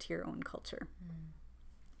yourself to your own culture?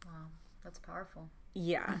 Wow, that's powerful.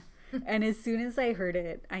 Yeah. And as soon as I heard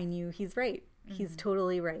it, I knew he's right. He's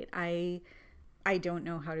totally right. I don't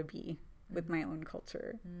know how to be with my own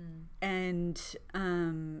culture. And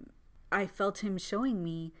I felt him showing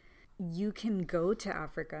me, you can go to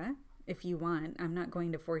Africa if you want. I'm not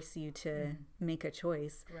going to force you to make a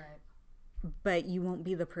choice. Right. But you won't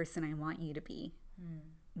be the person I want you to be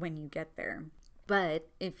when you get there. But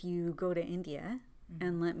if you go to India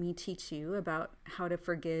and let me teach you about how to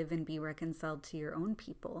forgive and be reconciled to your own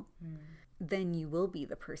people, then you will be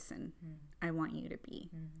the person I want you to be.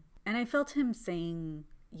 And I felt him saying,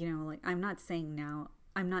 like, I'm not saying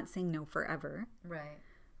no forever. Right.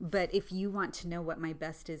 But if you want to know what my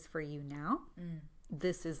best is for you now,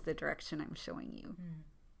 this is the direction I'm showing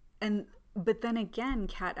you. But then again,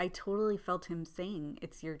 Kat, I totally felt him saying,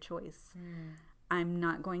 it's your choice. I'm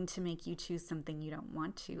not going to make you choose something you don't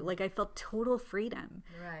want to. Like, I felt total freedom.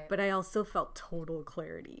 Right. But I also felt total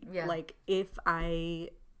clarity. Yeah. Like, if I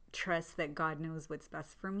trust that God knows what's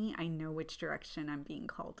best for me, I know which direction I'm being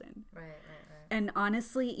called in. Right. And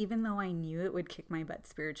honestly, even though I knew it would kick my butt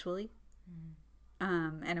spiritually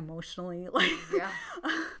and emotionally, like,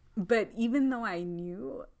 but even though I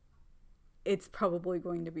knew it's probably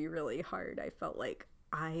going to be really hard, I felt like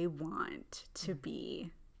I want to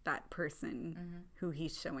be that person who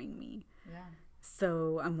he's showing me. Yeah.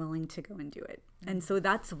 So I'm willing to go and do it. And so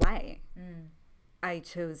that's why I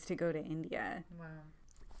chose to go to India. Wow.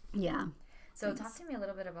 Yeah. So talk to me a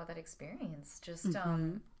little bit about that experience, just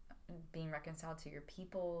being reconciled to your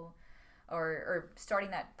people, or starting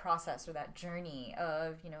that process or that journey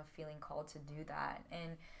of, feeling called to do that.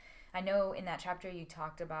 And I know in that chapter you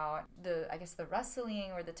talked about the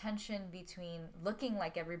wrestling or the tension between looking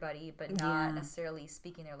like everybody but not necessarily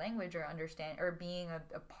speaking their language or understand or being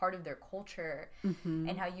a part of their culture,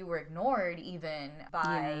 and how you were ignored even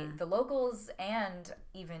by the locals and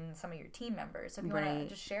even some of your team members. So if you want to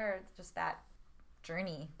just share just that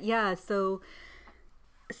journey. Yeah, so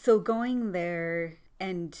going there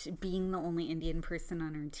and being the only Indian person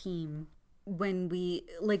on our team, when we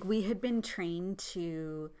had been trained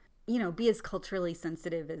to, you know, be as culturally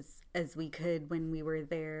sensitive as we could when we were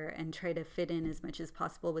there and try to fit in as much as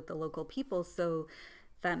possible with the local people. So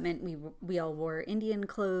that meant we all wore Indian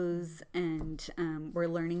clothes, and we're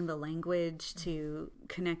learning the language to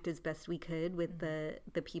connect as best we could with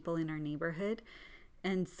the people in our neighborhood.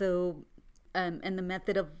 And so and the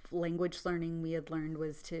method of language learning we had learned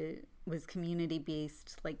was community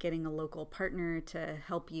based, like getting a local partner to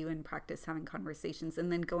help you and practice having conversations,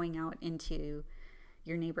 and then going out into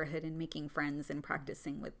your neighborhood and making friends and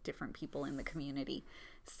practicing with different people in the community.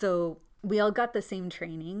 So we all got the same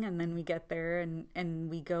training, and then we get there and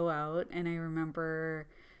we go out, and I remember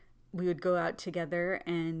we would go out together,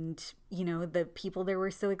 and, you know, the people there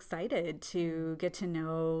were so excited to get to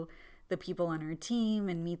know the people on our team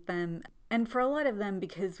and meet them. And for a lot of them,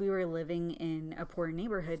 because we were living in a poor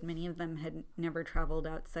neighborhood, many of them had never traveled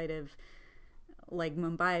outside of like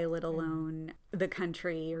Mumbai, let alone the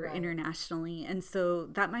country or internationally. And so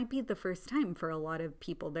that might be the first time for a lot of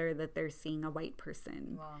people there that they're seeing a white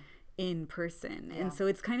person in person. And so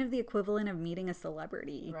it's kind of the equivalent of meeting a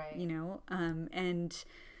celebrity, you know? And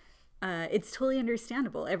it's totally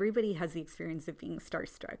understandable. Everybody has the experience of being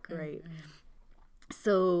starstruck, right?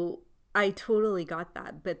 So I totally got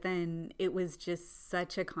that. But then it was just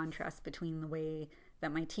such a contrast between the way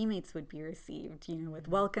that my teammates would be received, you know, with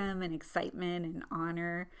welcome and excitement and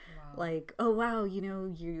honor. Like, oh, wow, you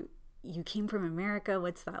know, you came from America.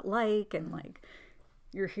 What's that like? And like,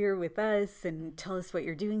 you're here with us, and tell us what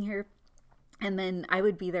you're doing here. And then I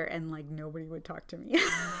would be there and like nobody would talk to me.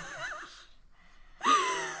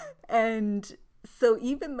 And so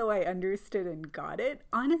even though I understood and got it,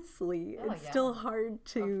 honestly, it's still hard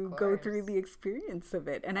to go through the experience of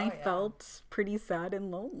it. And I felt pretty sad and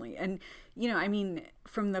lonely. And, you know, I mean,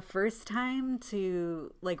 from the first time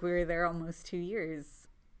to like we were there almost 2 years,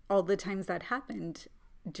 all the times that happened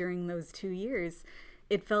during those 2 years,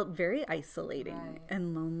 it felt very isolating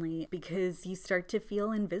and lonely because you start to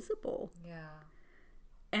feel invisible.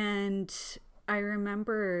 And I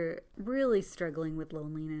remember really struggling with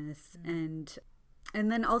loneliness. And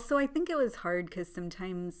then also I think it was hard because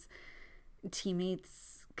sometimes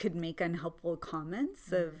teammates could make unhelpful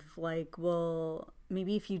comments of like, well,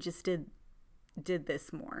 maybe if you just did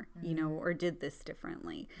this more, you know, or did this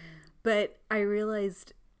differently. But I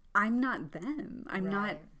realized I'm not them.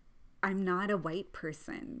 I'm not a white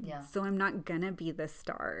person. So I'm not gonna be the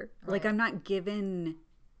star. Like I'm not given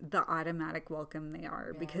the automatic welcome they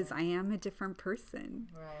are because I am a different person.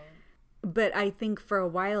 But I think for a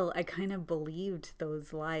while I kind of believed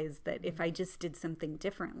those lies that if I just did something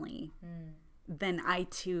differently, then I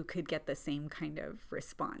too could get the same kind of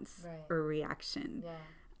response or reaction.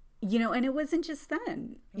 You know, and it wasn't just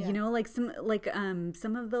then. You know, like some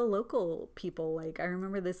of the local people, like I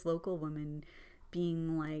remember this local woman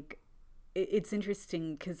being like, it's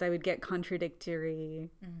interesting because I would get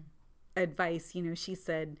contradictory advice. You know, she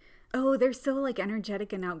said, oh, they're so like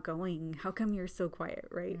energetic and outgoing. How come you're so quiet,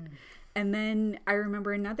 right? And then I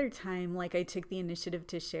remember another time, like I took the initiative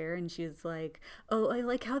to share, and she was like, oh, I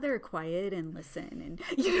like how they're quiet and listen. And,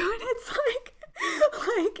 you know, and it's like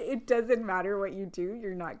it doesn't matter what you do,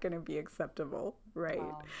 you're not going to be acceptable, right?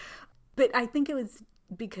 But I think it was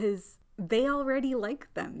because they already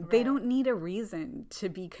like them. They don't need a reason to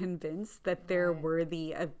be convinced that they're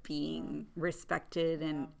worthy of being respected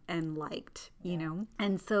and liked, you know?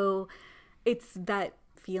 And so it's that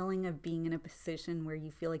feeling of being in a position where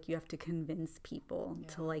you feel like you have to convince people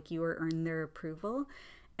to like you or earn their approval.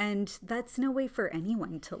 And that's no way for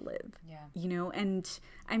anyone to live, you know? And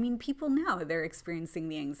I mean, people now, they're experiencing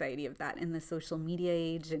the anxiety of that in the social media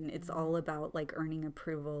age. And it's all about like earning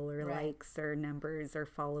approval or likes or numbers or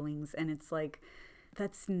followings. And it's like,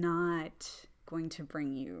 that's not going to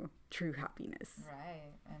bring you true happiness.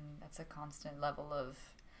 And that's a constant level of,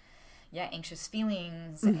 anxious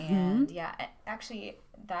feelings. And actually,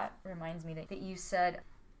 that reminds me that you said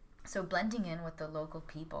So blending in with the local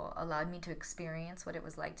people allowed me to experience what it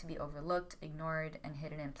was like to be overlooked, ignored, and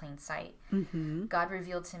hidden in plain sight. Mm-hmm. God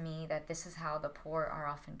revealed to me that this is how the poor are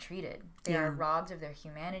often treated. They are robbed of their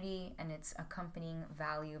humanity and its accompanying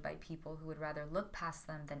value by people who would rather look past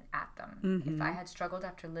them than at them. Mm-hmm. If I had struggled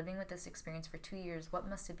after living with this experience for 2 years, what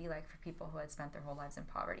must it be like for people who had spent their whole lives in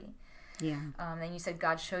poverty? Yeah. Then you said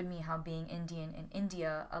God showed me how being Indian in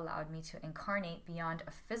India allowed me to incarnate beyond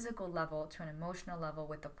a physical level to an emotional level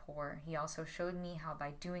with the poor. He also showed me how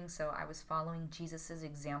by doing so I was following Jesus's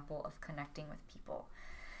example of connecting with people.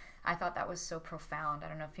 I thought that was so profound. I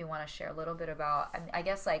don't know if you want to share a little bit about, I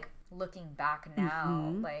guess, like, looking back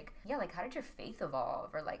now, like, how did your faith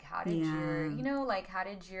evolve? Or, like, how did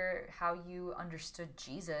how you understood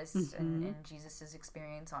Jesus and Jesus's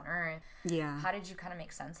experience on earth? Yeah. How did you kind of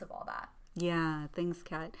make sense of all that? Yeah. Thanks,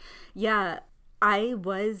 Kat. Yeah. I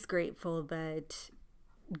was grateful that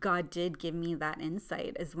God did give me that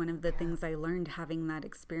insight as one of the things I learned having that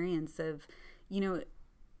experience of,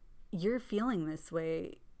 you're feeling this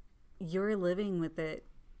way. You're living with it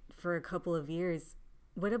for a couple of years.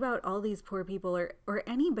 What about all these poor people or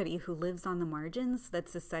anybody who lives on the margins that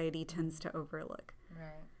society tends to overlook?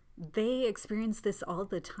 Right. They experience this all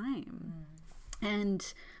the time.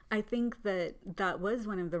 And I think that was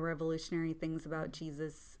one of the revolutionary things about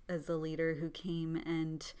Jesus as a leader who came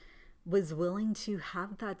and was willing to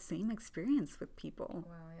have that same experience with people.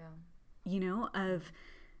 Wow, yeah. Of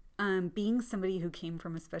being somebody who came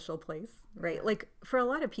from a special place, right? Yeah. Like for a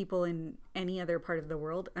lot of people in any other part of the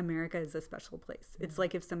world, America is a special place. It's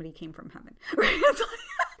like if somebody came from heaven, right? It's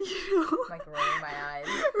like, like rolling my eyes,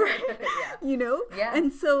 right? Yeah.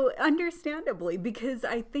 And so understandably, because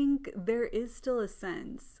I think there is still a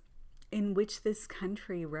sense in which this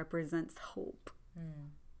country represents hope,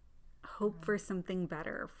 hope for something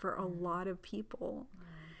better for a lot of people.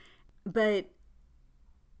 But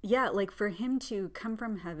yeah, like for him to come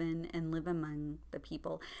from heaven and live among the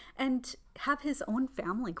people and have his own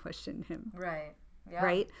family question him. Right. Yeah.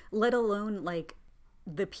 Right? Let alone like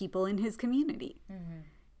the people in his community.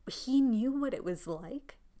 He knew what it was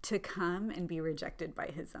like to come and be rejected by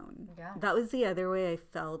his own. Yeah. That was the other way I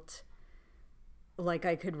felt like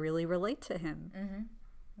I could really relate to him.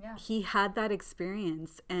 Yeah. He had that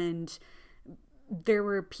experience, and there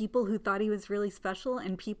were people who thought he was really special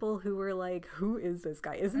and people who were like, who is this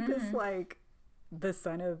guy? Isn't this like the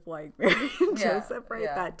son of like Mary and Joseph, right?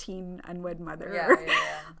 Yeah. That teen unwed mother. Yeah.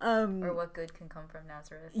 Or what good can come from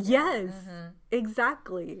Nazareth. Yes,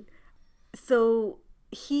 exactly. So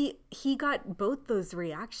he got both those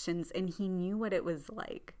reactions, and he knew what it was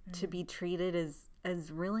like to be treated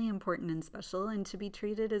as really important and special, and to be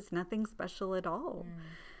treated as nothing special at all.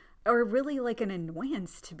 Or really like an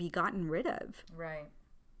annoyance to be gotten rid of. Right.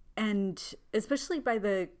 And especially by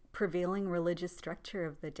the prevailing religious structure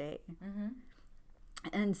of the day.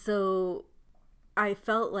 And so I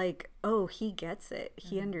felt like, oh, he gets it.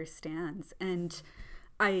 He understands. And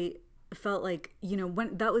I felt like,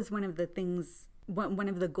 that was one of the things, one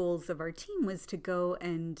of the goals of our team was to go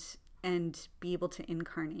and be able to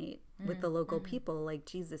incarnate with the local people like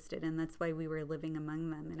Jesus did. And that's why we were living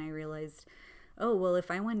among them. And I realized, oh, well, if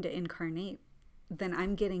I wanted to incarnate, then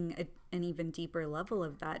I'm getting an even deeper level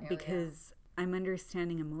of that because I'm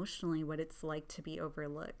understanding emotionally what it's like to be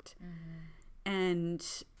overlooked. And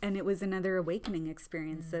it was another awakening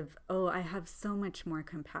experience of, oh, I have so much more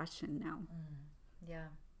compassion now. Yeah.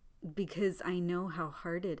 Because I know how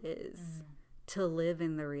hard it is to live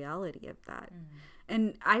in the reality of that.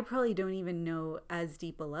 And I probably don't even know as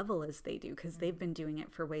deep a level as they do because they've been doing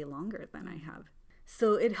it for way longer than I have.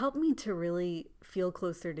 So it helped me to really feel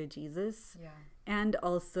closer to Jesus. Yeah. And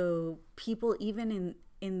also people even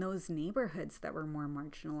in those neighborhoods that were more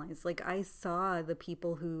marginalized. Like I saw the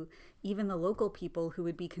people even the local people who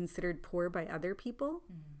would be considered poor by other people,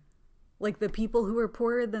 like the people who were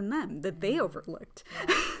poorer than them that they overlooked.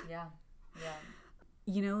 Yeah.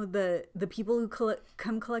 The people who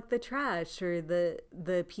come collect the trash, or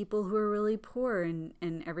the people who are really poor and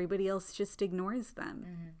everybody else just ignores them.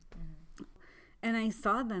 And I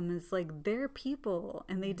saw them as like they're people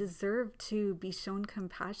and they deserve to be shown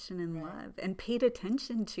compassion and love and paid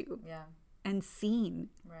attention to and seen.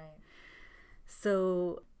 Right.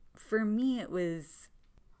 So for me, it was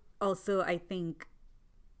also, I think,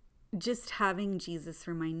 just having Jesus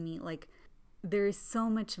remind me like there is so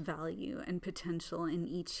much value and potential in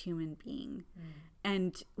each human being.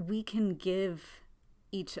 And we can give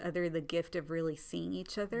each other the gift of really seeing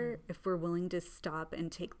each other if we're willing to stop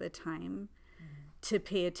and take the time to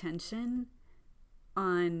pay attention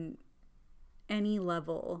on any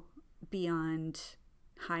level beyond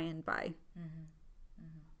high and by.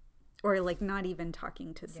 or like not even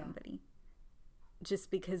talking to somebody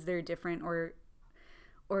just because they're different, or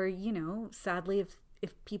you know, sadly,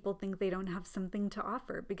 if people think they don't have something to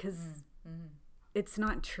offer because it's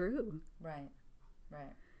not true. Right.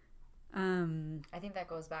 I think that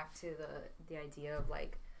goes back to the idea of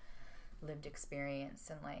like lived experience,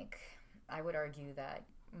 and like I would argue that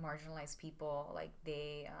marginalized people, like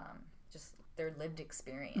they just their lived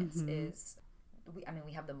experience is,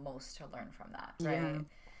 we have the most to learn from that, right? Yeah.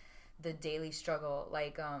 The daily struggle,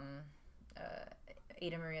 like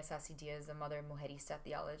Ada Maria Sassi Diaz, the mother of Mujerista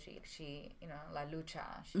theology, she, you know, la lucha,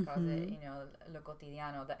 she calls it, you know, lo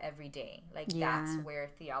cotidiano, the everyday. Like that's where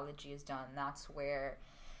theology is done. That's where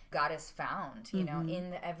God is found, you know, in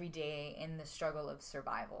the everyday, in the struggle of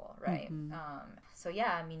survival, right? So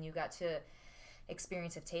yeah, I mean, you got to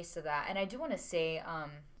experience a taste of that. And I do want to say,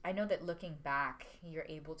 I know that looking back, you're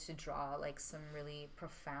able to draw like some really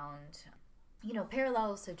profound, you know,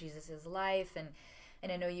 parallels to Jesus's life.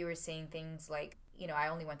 And I know you were saying things like, you know, I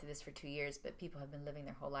only went through this for 2 years, but people have been living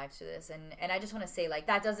their whole lives through this. And I just want to say, like,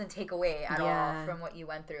 that doesn't take away at all from what you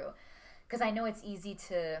went through. Because I know it's easy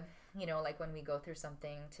to, you know, like when we go through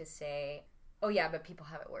something to say, oh yeah, but people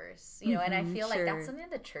have it worse, you know. And I feel like that's something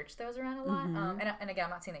the church throws around a lot. And again,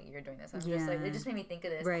 I'm not saying that you're doing this. I'm just like, it just made me think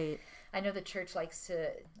of this. Right. I know the church likes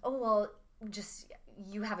to, oh, well, just,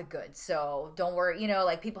 you have it good, so don't worry, you know,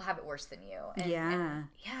 like people have it worse than you. And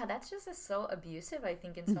that's just so abusive, I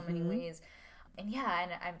think, in so many ways. And yeah,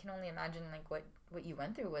 and I can only imagine like what you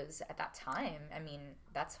went through was at that time. I mean,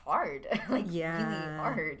 that's hard, like really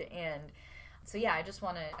hard. And so yeah, I just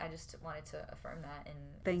wanted to affirm that. And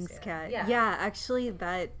thanks, Kat. Yeah, actually,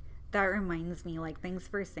 that reminds me, like, thanks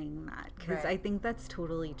for saying that, because I think that's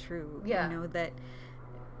totally true. You know, that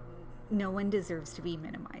no one deserves to be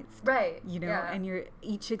minimized, right? You know, and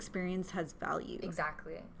each experience has value.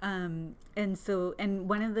 Exactly. And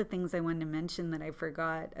one of the things I wanted to mention that I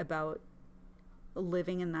forgot about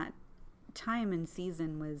living in that time and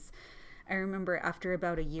season was, I remember after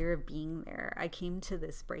about a year of being there, I came to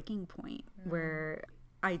this breaking point where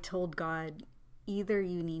I told God, either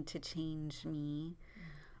you need to change me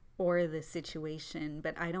or the situation,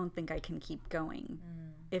 but I don't think I can keep going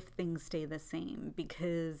if things stay the same,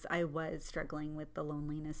 because I was struggling with the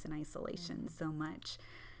loneliness and isolation so much.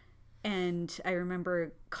 And I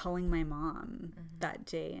remember calling my mom that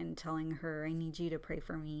day and telling her, I need you to pray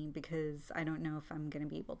for me because I don't know if I'm going to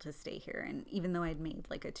be able to stay here. And even though I'd made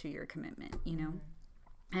like a 2-year commitment, you know,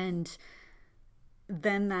 and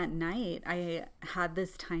then that night I had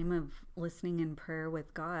this time of listening in prayer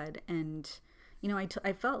with God. And, you know,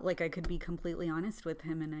 I felt like I could be completely honest with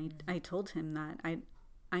him. And I told him that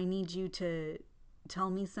I need you to tell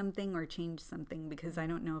me something or change something because I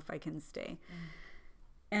don't know if I can stay.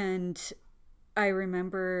 And I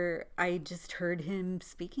remember I just heard him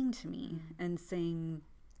speaking to me and saying,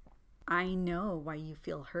 I know why you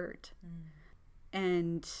feel hurt.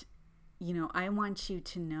 And, you know, I want you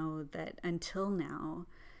to know that until now,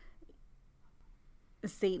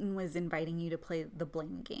 Satan was inviting you to play the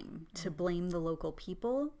blame game, to blame the local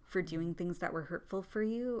people for doing things that were hurtful for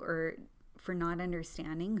you or for not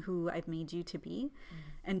understanding who I've made you to be,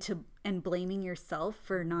 and blaming yourself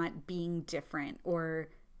for not being different or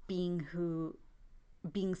being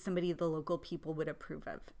somebody the local people would approve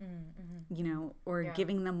of, you know, or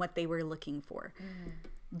giving them what they were looking for.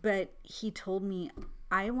 But he told me,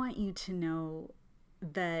 I want you to know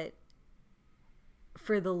that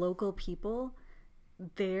for the local people,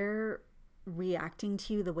 they're reacting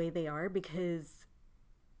to you the way they are because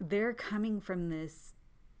they're coming from this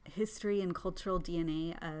history and cultural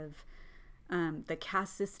DNA of the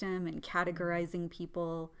caste system and categorizing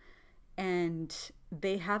people. And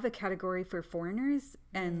they have a category for foreigners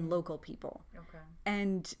and local people. Okay.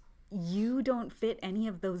 And you don't fit any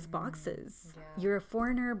of those boxes. You're a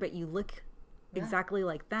foreigner, but you look exactly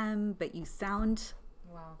like them, but you sound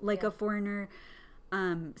like a foreigner.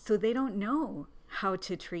 So they don't know how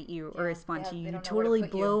to treat you or respond to you. You totally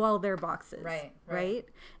blow all their boxes. Right?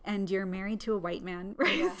 And you're married to a white man,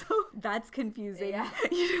 right? Yeah. So that's confusing. Yeah.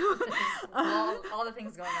 You know? all the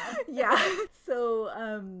things going on. So,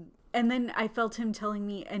 and then I felt him telling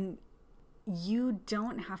me, and you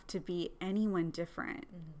don't have to be anyone different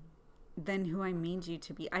than who I made you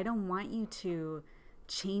to be. I don't want you to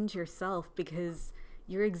change yourself because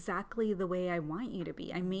you're exactly the way I want you to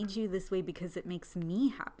be. I made you this way because it makes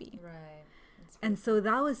me happy. Right. And so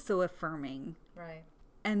that was so affirming. Right.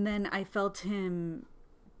 And then I felt him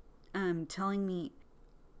telling me,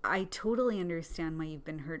 I totally understand why you've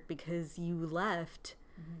been hurt because you left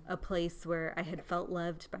a place where I had felt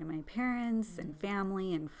loved by my parents and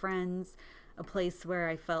family and friends. a place where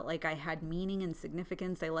I felt like I had meaning and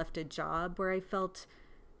significance. I left a job where I felt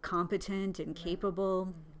competent and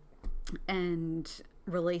capable, and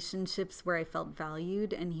relationships where I felt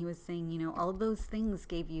valued. And he was saying, you know, all of those things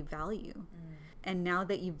gave you value. And now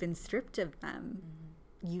that you've been stripped of them,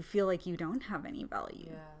 you feel like you don't have any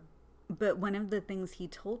value. But one of the things he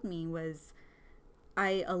told me was,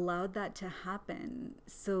 I allowed that to happen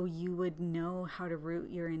so you would know how to root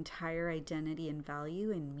your entire identity and value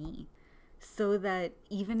in me. So that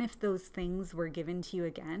even if those things were given to you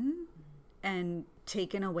again and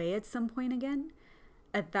taken away at some point again,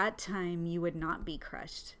 at that time you would not be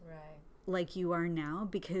crushed like you are now,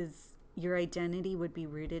 because your identity would be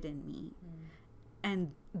rooted in me.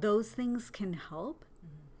 And those things can help,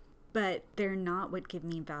 but they're not what give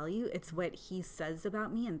me value. It's what he says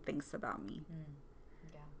about me and thinks about me.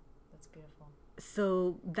 Yeah, that's beautiful.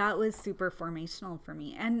 So that was super formational for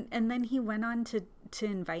me. And then he went on to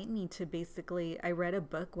invite me to basically, I read a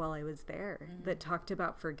book while I was there that talked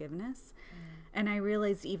about forgiveness. And I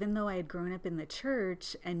realized, even though I had grown up in the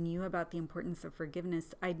church and knew about the importance of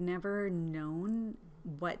forgiveness, I'd never known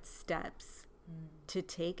what steps to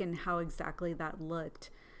take and how exactly that looked.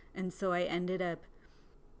 And so I ended up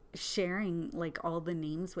sharing like all the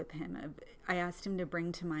names with him. I asked him to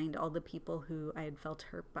bring to mind all the people who I had felt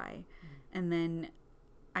hurt by. And then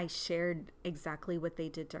I shared exactly what they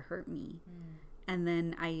did to hurt me. And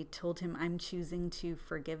then I told him, I'm choosing to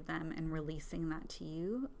forgive them and releasing that to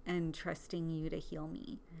you and trusting you to heal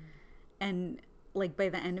me. And like by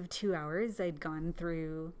the end of 2 hours, I'd gone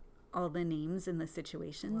through all the names and the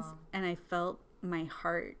situations. And I felt my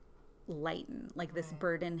heart lighten, like this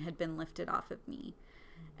burden had been lifted off of me.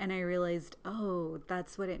 And I realized, oh,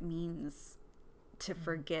 that's what it means to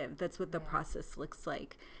forgive. That's what the process looks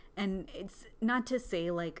like. And it's not to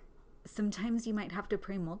say like, sometimes you might have to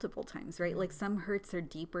pray multiple times, right? Like some hurts are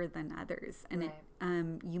deeper than others, and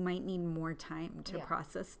you might need more time to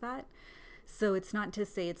process that. So it's not to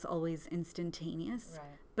say it's always instantaneous,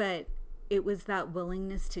 but it was that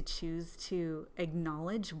willingness to choose to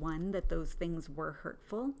acknowledge, one, that those things were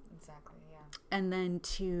hurtful. And then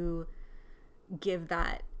to give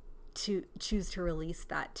that, to choose to release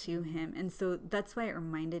that to him. And so that's why it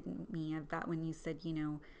reminded me of that when you said, you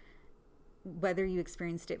know, whether you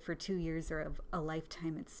experienced it for 2 years or of a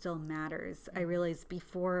lifetime, it still matters. I realized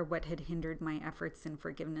before, what had hindered my efforts in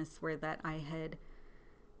forgiveness were that I had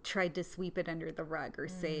tried to sweep it under the rug or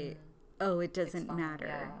say, oh, it doesn't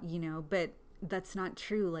matter, you know, but that's not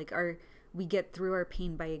true. Like we get through our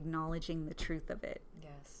pain by acknowledging the truth of it.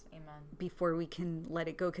 Yes, amen. Before we can let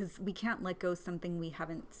it go, because we can't let go something we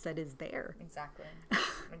haven't said is there. Exactly.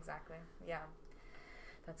 Yeah.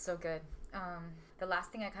 That's so good. The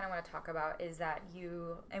last thing I kind of want to talk about is that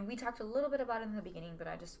and we talked a little bit about it in the beginning, but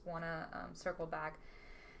I just want to circle back,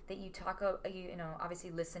 that you talk about, you know,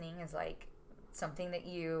 obviously listening is like something that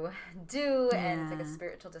you do, and it's like a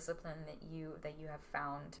spiritual discipline that you have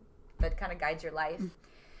found that kind of guides your life.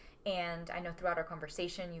 And I know throughout our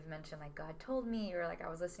conversation, you've mentioned like, God told me, or like, I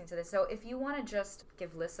was listening to this. So if you want to just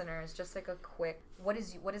give listeners just like a quick, what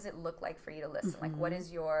does it look like for you to listen? Like, what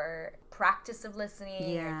is your practice of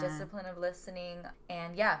listening, your discipline of listening?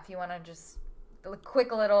 And if you want to just a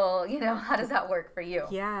quick little, you know, how does that work for you?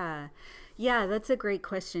 Yeah, that's a great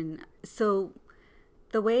question. So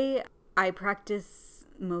the way I practice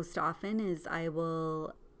most often is I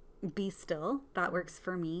will be still. That works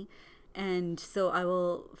for me. And so I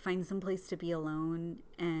will find some place to be alone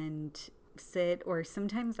and sit, or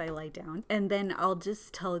sometimes I lie down. And then I'll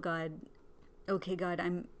just tell God, okay, God,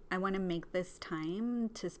 I want to make this time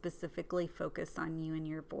to specifically focus on you and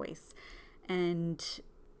your voice. And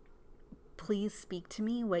please speak to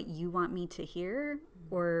me what you want me to hear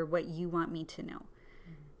or what you want me to know.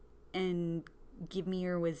 And give me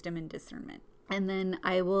your wisdom and discernment. And then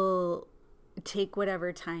I will take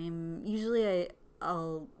whatever time. Usually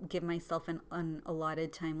I'll give myself an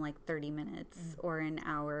allotted time, like 30 minutes or an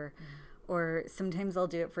hour, or sometimes I'll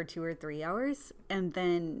do it for 2 or 3 hours. And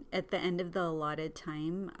then at the end of the allotted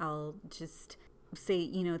time, I'll just say,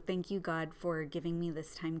 you know, thank you, God, for giving me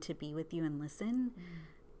this time to be with you and listen.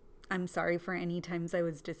 I'm sorry for any times I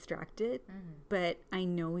was distracted, but I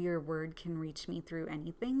know your word can reach me through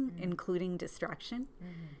anything, including distraction.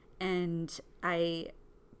 And I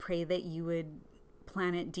pray that you would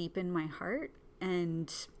plant it deep in my heart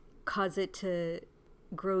and cause it to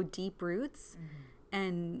grow deep roots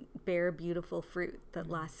and bear beautiful fruit that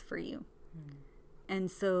lasts for you. And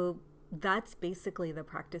so that's basically the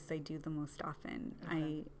practice I do the most often.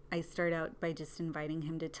 I start out by just inviting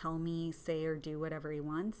him to tell me, say, or do whatever he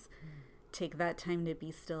wants. Take that time to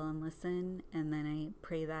be still and listen. And then I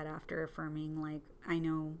pray that after, affirming, like, I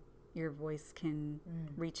know your voice can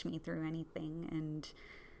reach me through anything,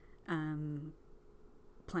 and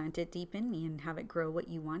plant it deep in me and have it grow what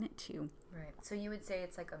you want it to. Right. So you would say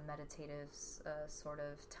it's like a meditative sort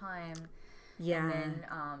of time. Yeah. And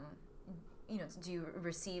then, do you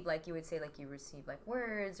receive, like, you would say, like, you receive, like,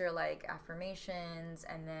 words or, like, affirmations,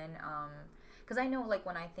 and then, because I know, like,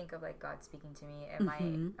 when I think of, like, God speaking to me, it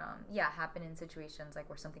might, happen in situations, like,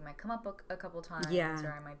 where something might come up a couple times,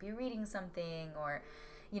 or I might be reading something, or,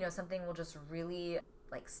 something will just really,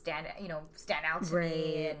 like, stand out to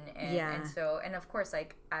me, and so, and of course,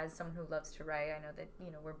 like, as someone who loves to write, I know that,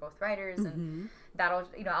 we're both writers, and that'll,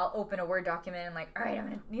 I'll open a Word document and, like, all right,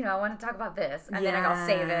 I'm gonna, I want to talk about this, and then I'll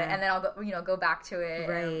save it, and then I'll go, go back to it,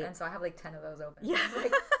 and so I have, like, 10 of those open,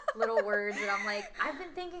 like, little words, and I'm like, I've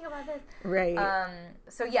been thinking about this,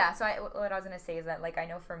 so what I was gonna say is that, like, I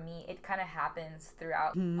know for me, it kind of happens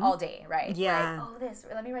throughout all day, right? Like,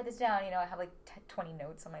 let me write this down, I have, like, 20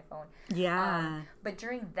 notes on my phone, but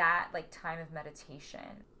during that, like, time of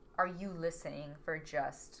meditation, are you listening for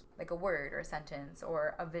just, like, a word or a sentence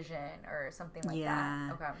or a vision or something like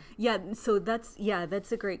that? Okay. Yeah, so that's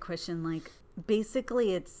a great question. Like,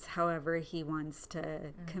 basically, it's however he wants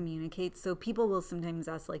to communicate. So people will sometimes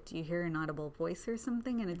ask, like, do you hear an audible voice or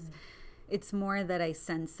something? And it's more that I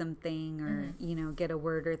sense something or, get a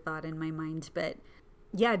word or thought in my mind. But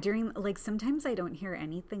yeah, during, like, sometimes I don't hear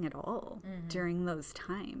anything at all during those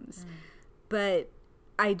times. But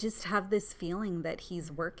I just have this feeling that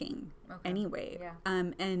he's working anyway.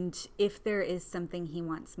 And if there is something he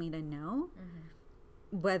wants me to know,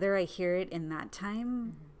 whether I hear it in that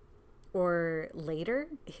time or later,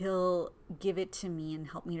 he'll give it to me and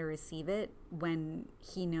help me to receive it when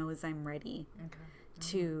he knows I'm ready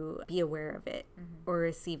to be aware of it or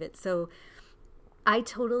receive it. So I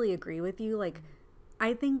totally agree with you. Like,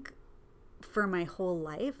 I think for my whole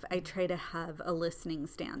life, I try to have a listening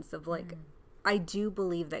stance of, like, I do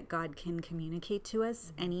believe that God can communicate to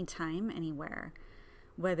us anytime, anywhere,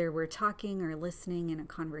 whether we're talking or listening in a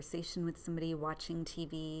conversation with somebody, watching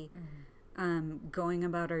TV, going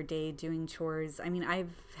about our day, doing chores. I mean,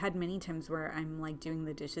 I've had many times where I'm, like, doing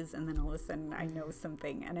the dishes, and then all of a sudden I know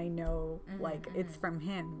something, and I know, like, it's from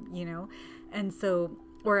him, And so,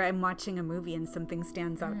 or I'm watching a movie and something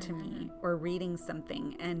stands out to me, or reading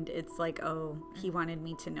something, and it's like, oh, he wanted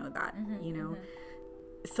me to know that,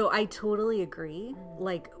 So I totally agree.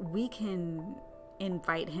 Like, we can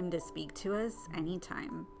invite him to speak to us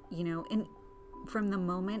anytime, and from the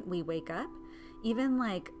moment we wake up, even,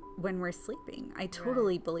 like, when we're sleeping. I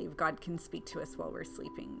totally believe God can speak to us while we're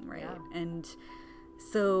sleeping, right? Yeah. And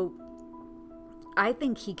so I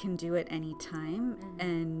think he can do it anytime,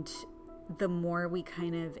 and the more we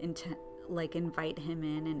kind of invite him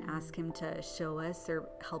in and ask him to show us or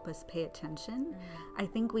help us pay attention, I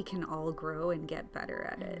think we can all grow and get better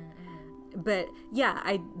at it. But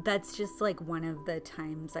yeah, that's just, like, one of the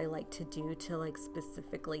times I like to do to, like,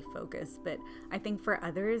 specifically focus. But I think for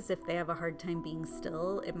others, if they have a hard time being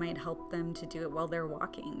still, it might help them to do it while they're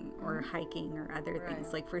walking or hiking or other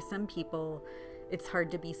things. Like, for some people, it's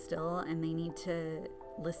hard to be still and they need to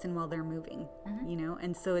listen while they're moving,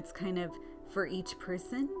 And so it's kind of, for each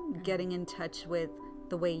person, getting in touch with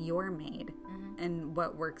the way you're made and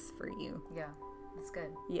what works for you. Yeah, that's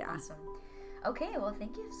good. Yeah. Awesome. Okay, well,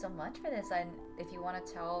 thank you so much for this. And if you want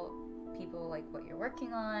to tell people, like, what you're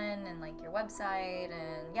working on and, like, your website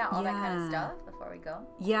and all that kind of stuff before we go.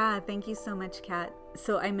 Yeah, thank you so much, Kat.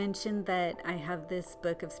 So I mentioned that I have this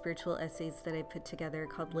book of spiritual essays that I put together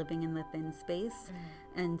called Living in the Thin Space.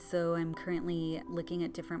 And so I'm currently looking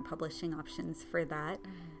at different publishing options for that.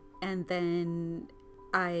 And then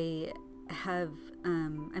I have,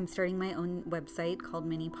 I'm starting my own website called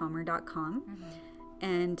minipalmer.com.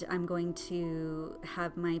 And I'm going to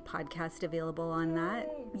have my podcast available on that.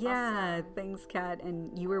 Yeah, awesome. Thanks, Kat.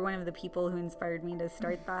 And you were one of the people who inspired me to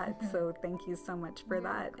start that. So thank you so much for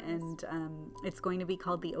that. And it's going to be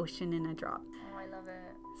called The Ocean in a Drop. Oh, I love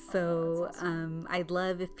it. So awesome. I'd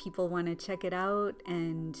love if people want to check it out.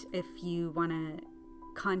 And if you want to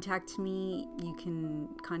contact me, you can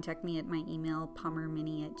contact me at my email,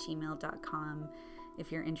 palmermini@gmail.com.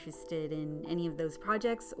 if you're interested in any of those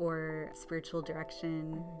projects or spiritual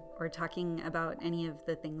direction or talking about any of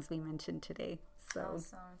the things we mentioned today. So,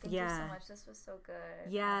 awesome. Thank you so much. This was so good.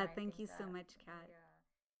 Yeah, thank you so much, Kat. Yeah.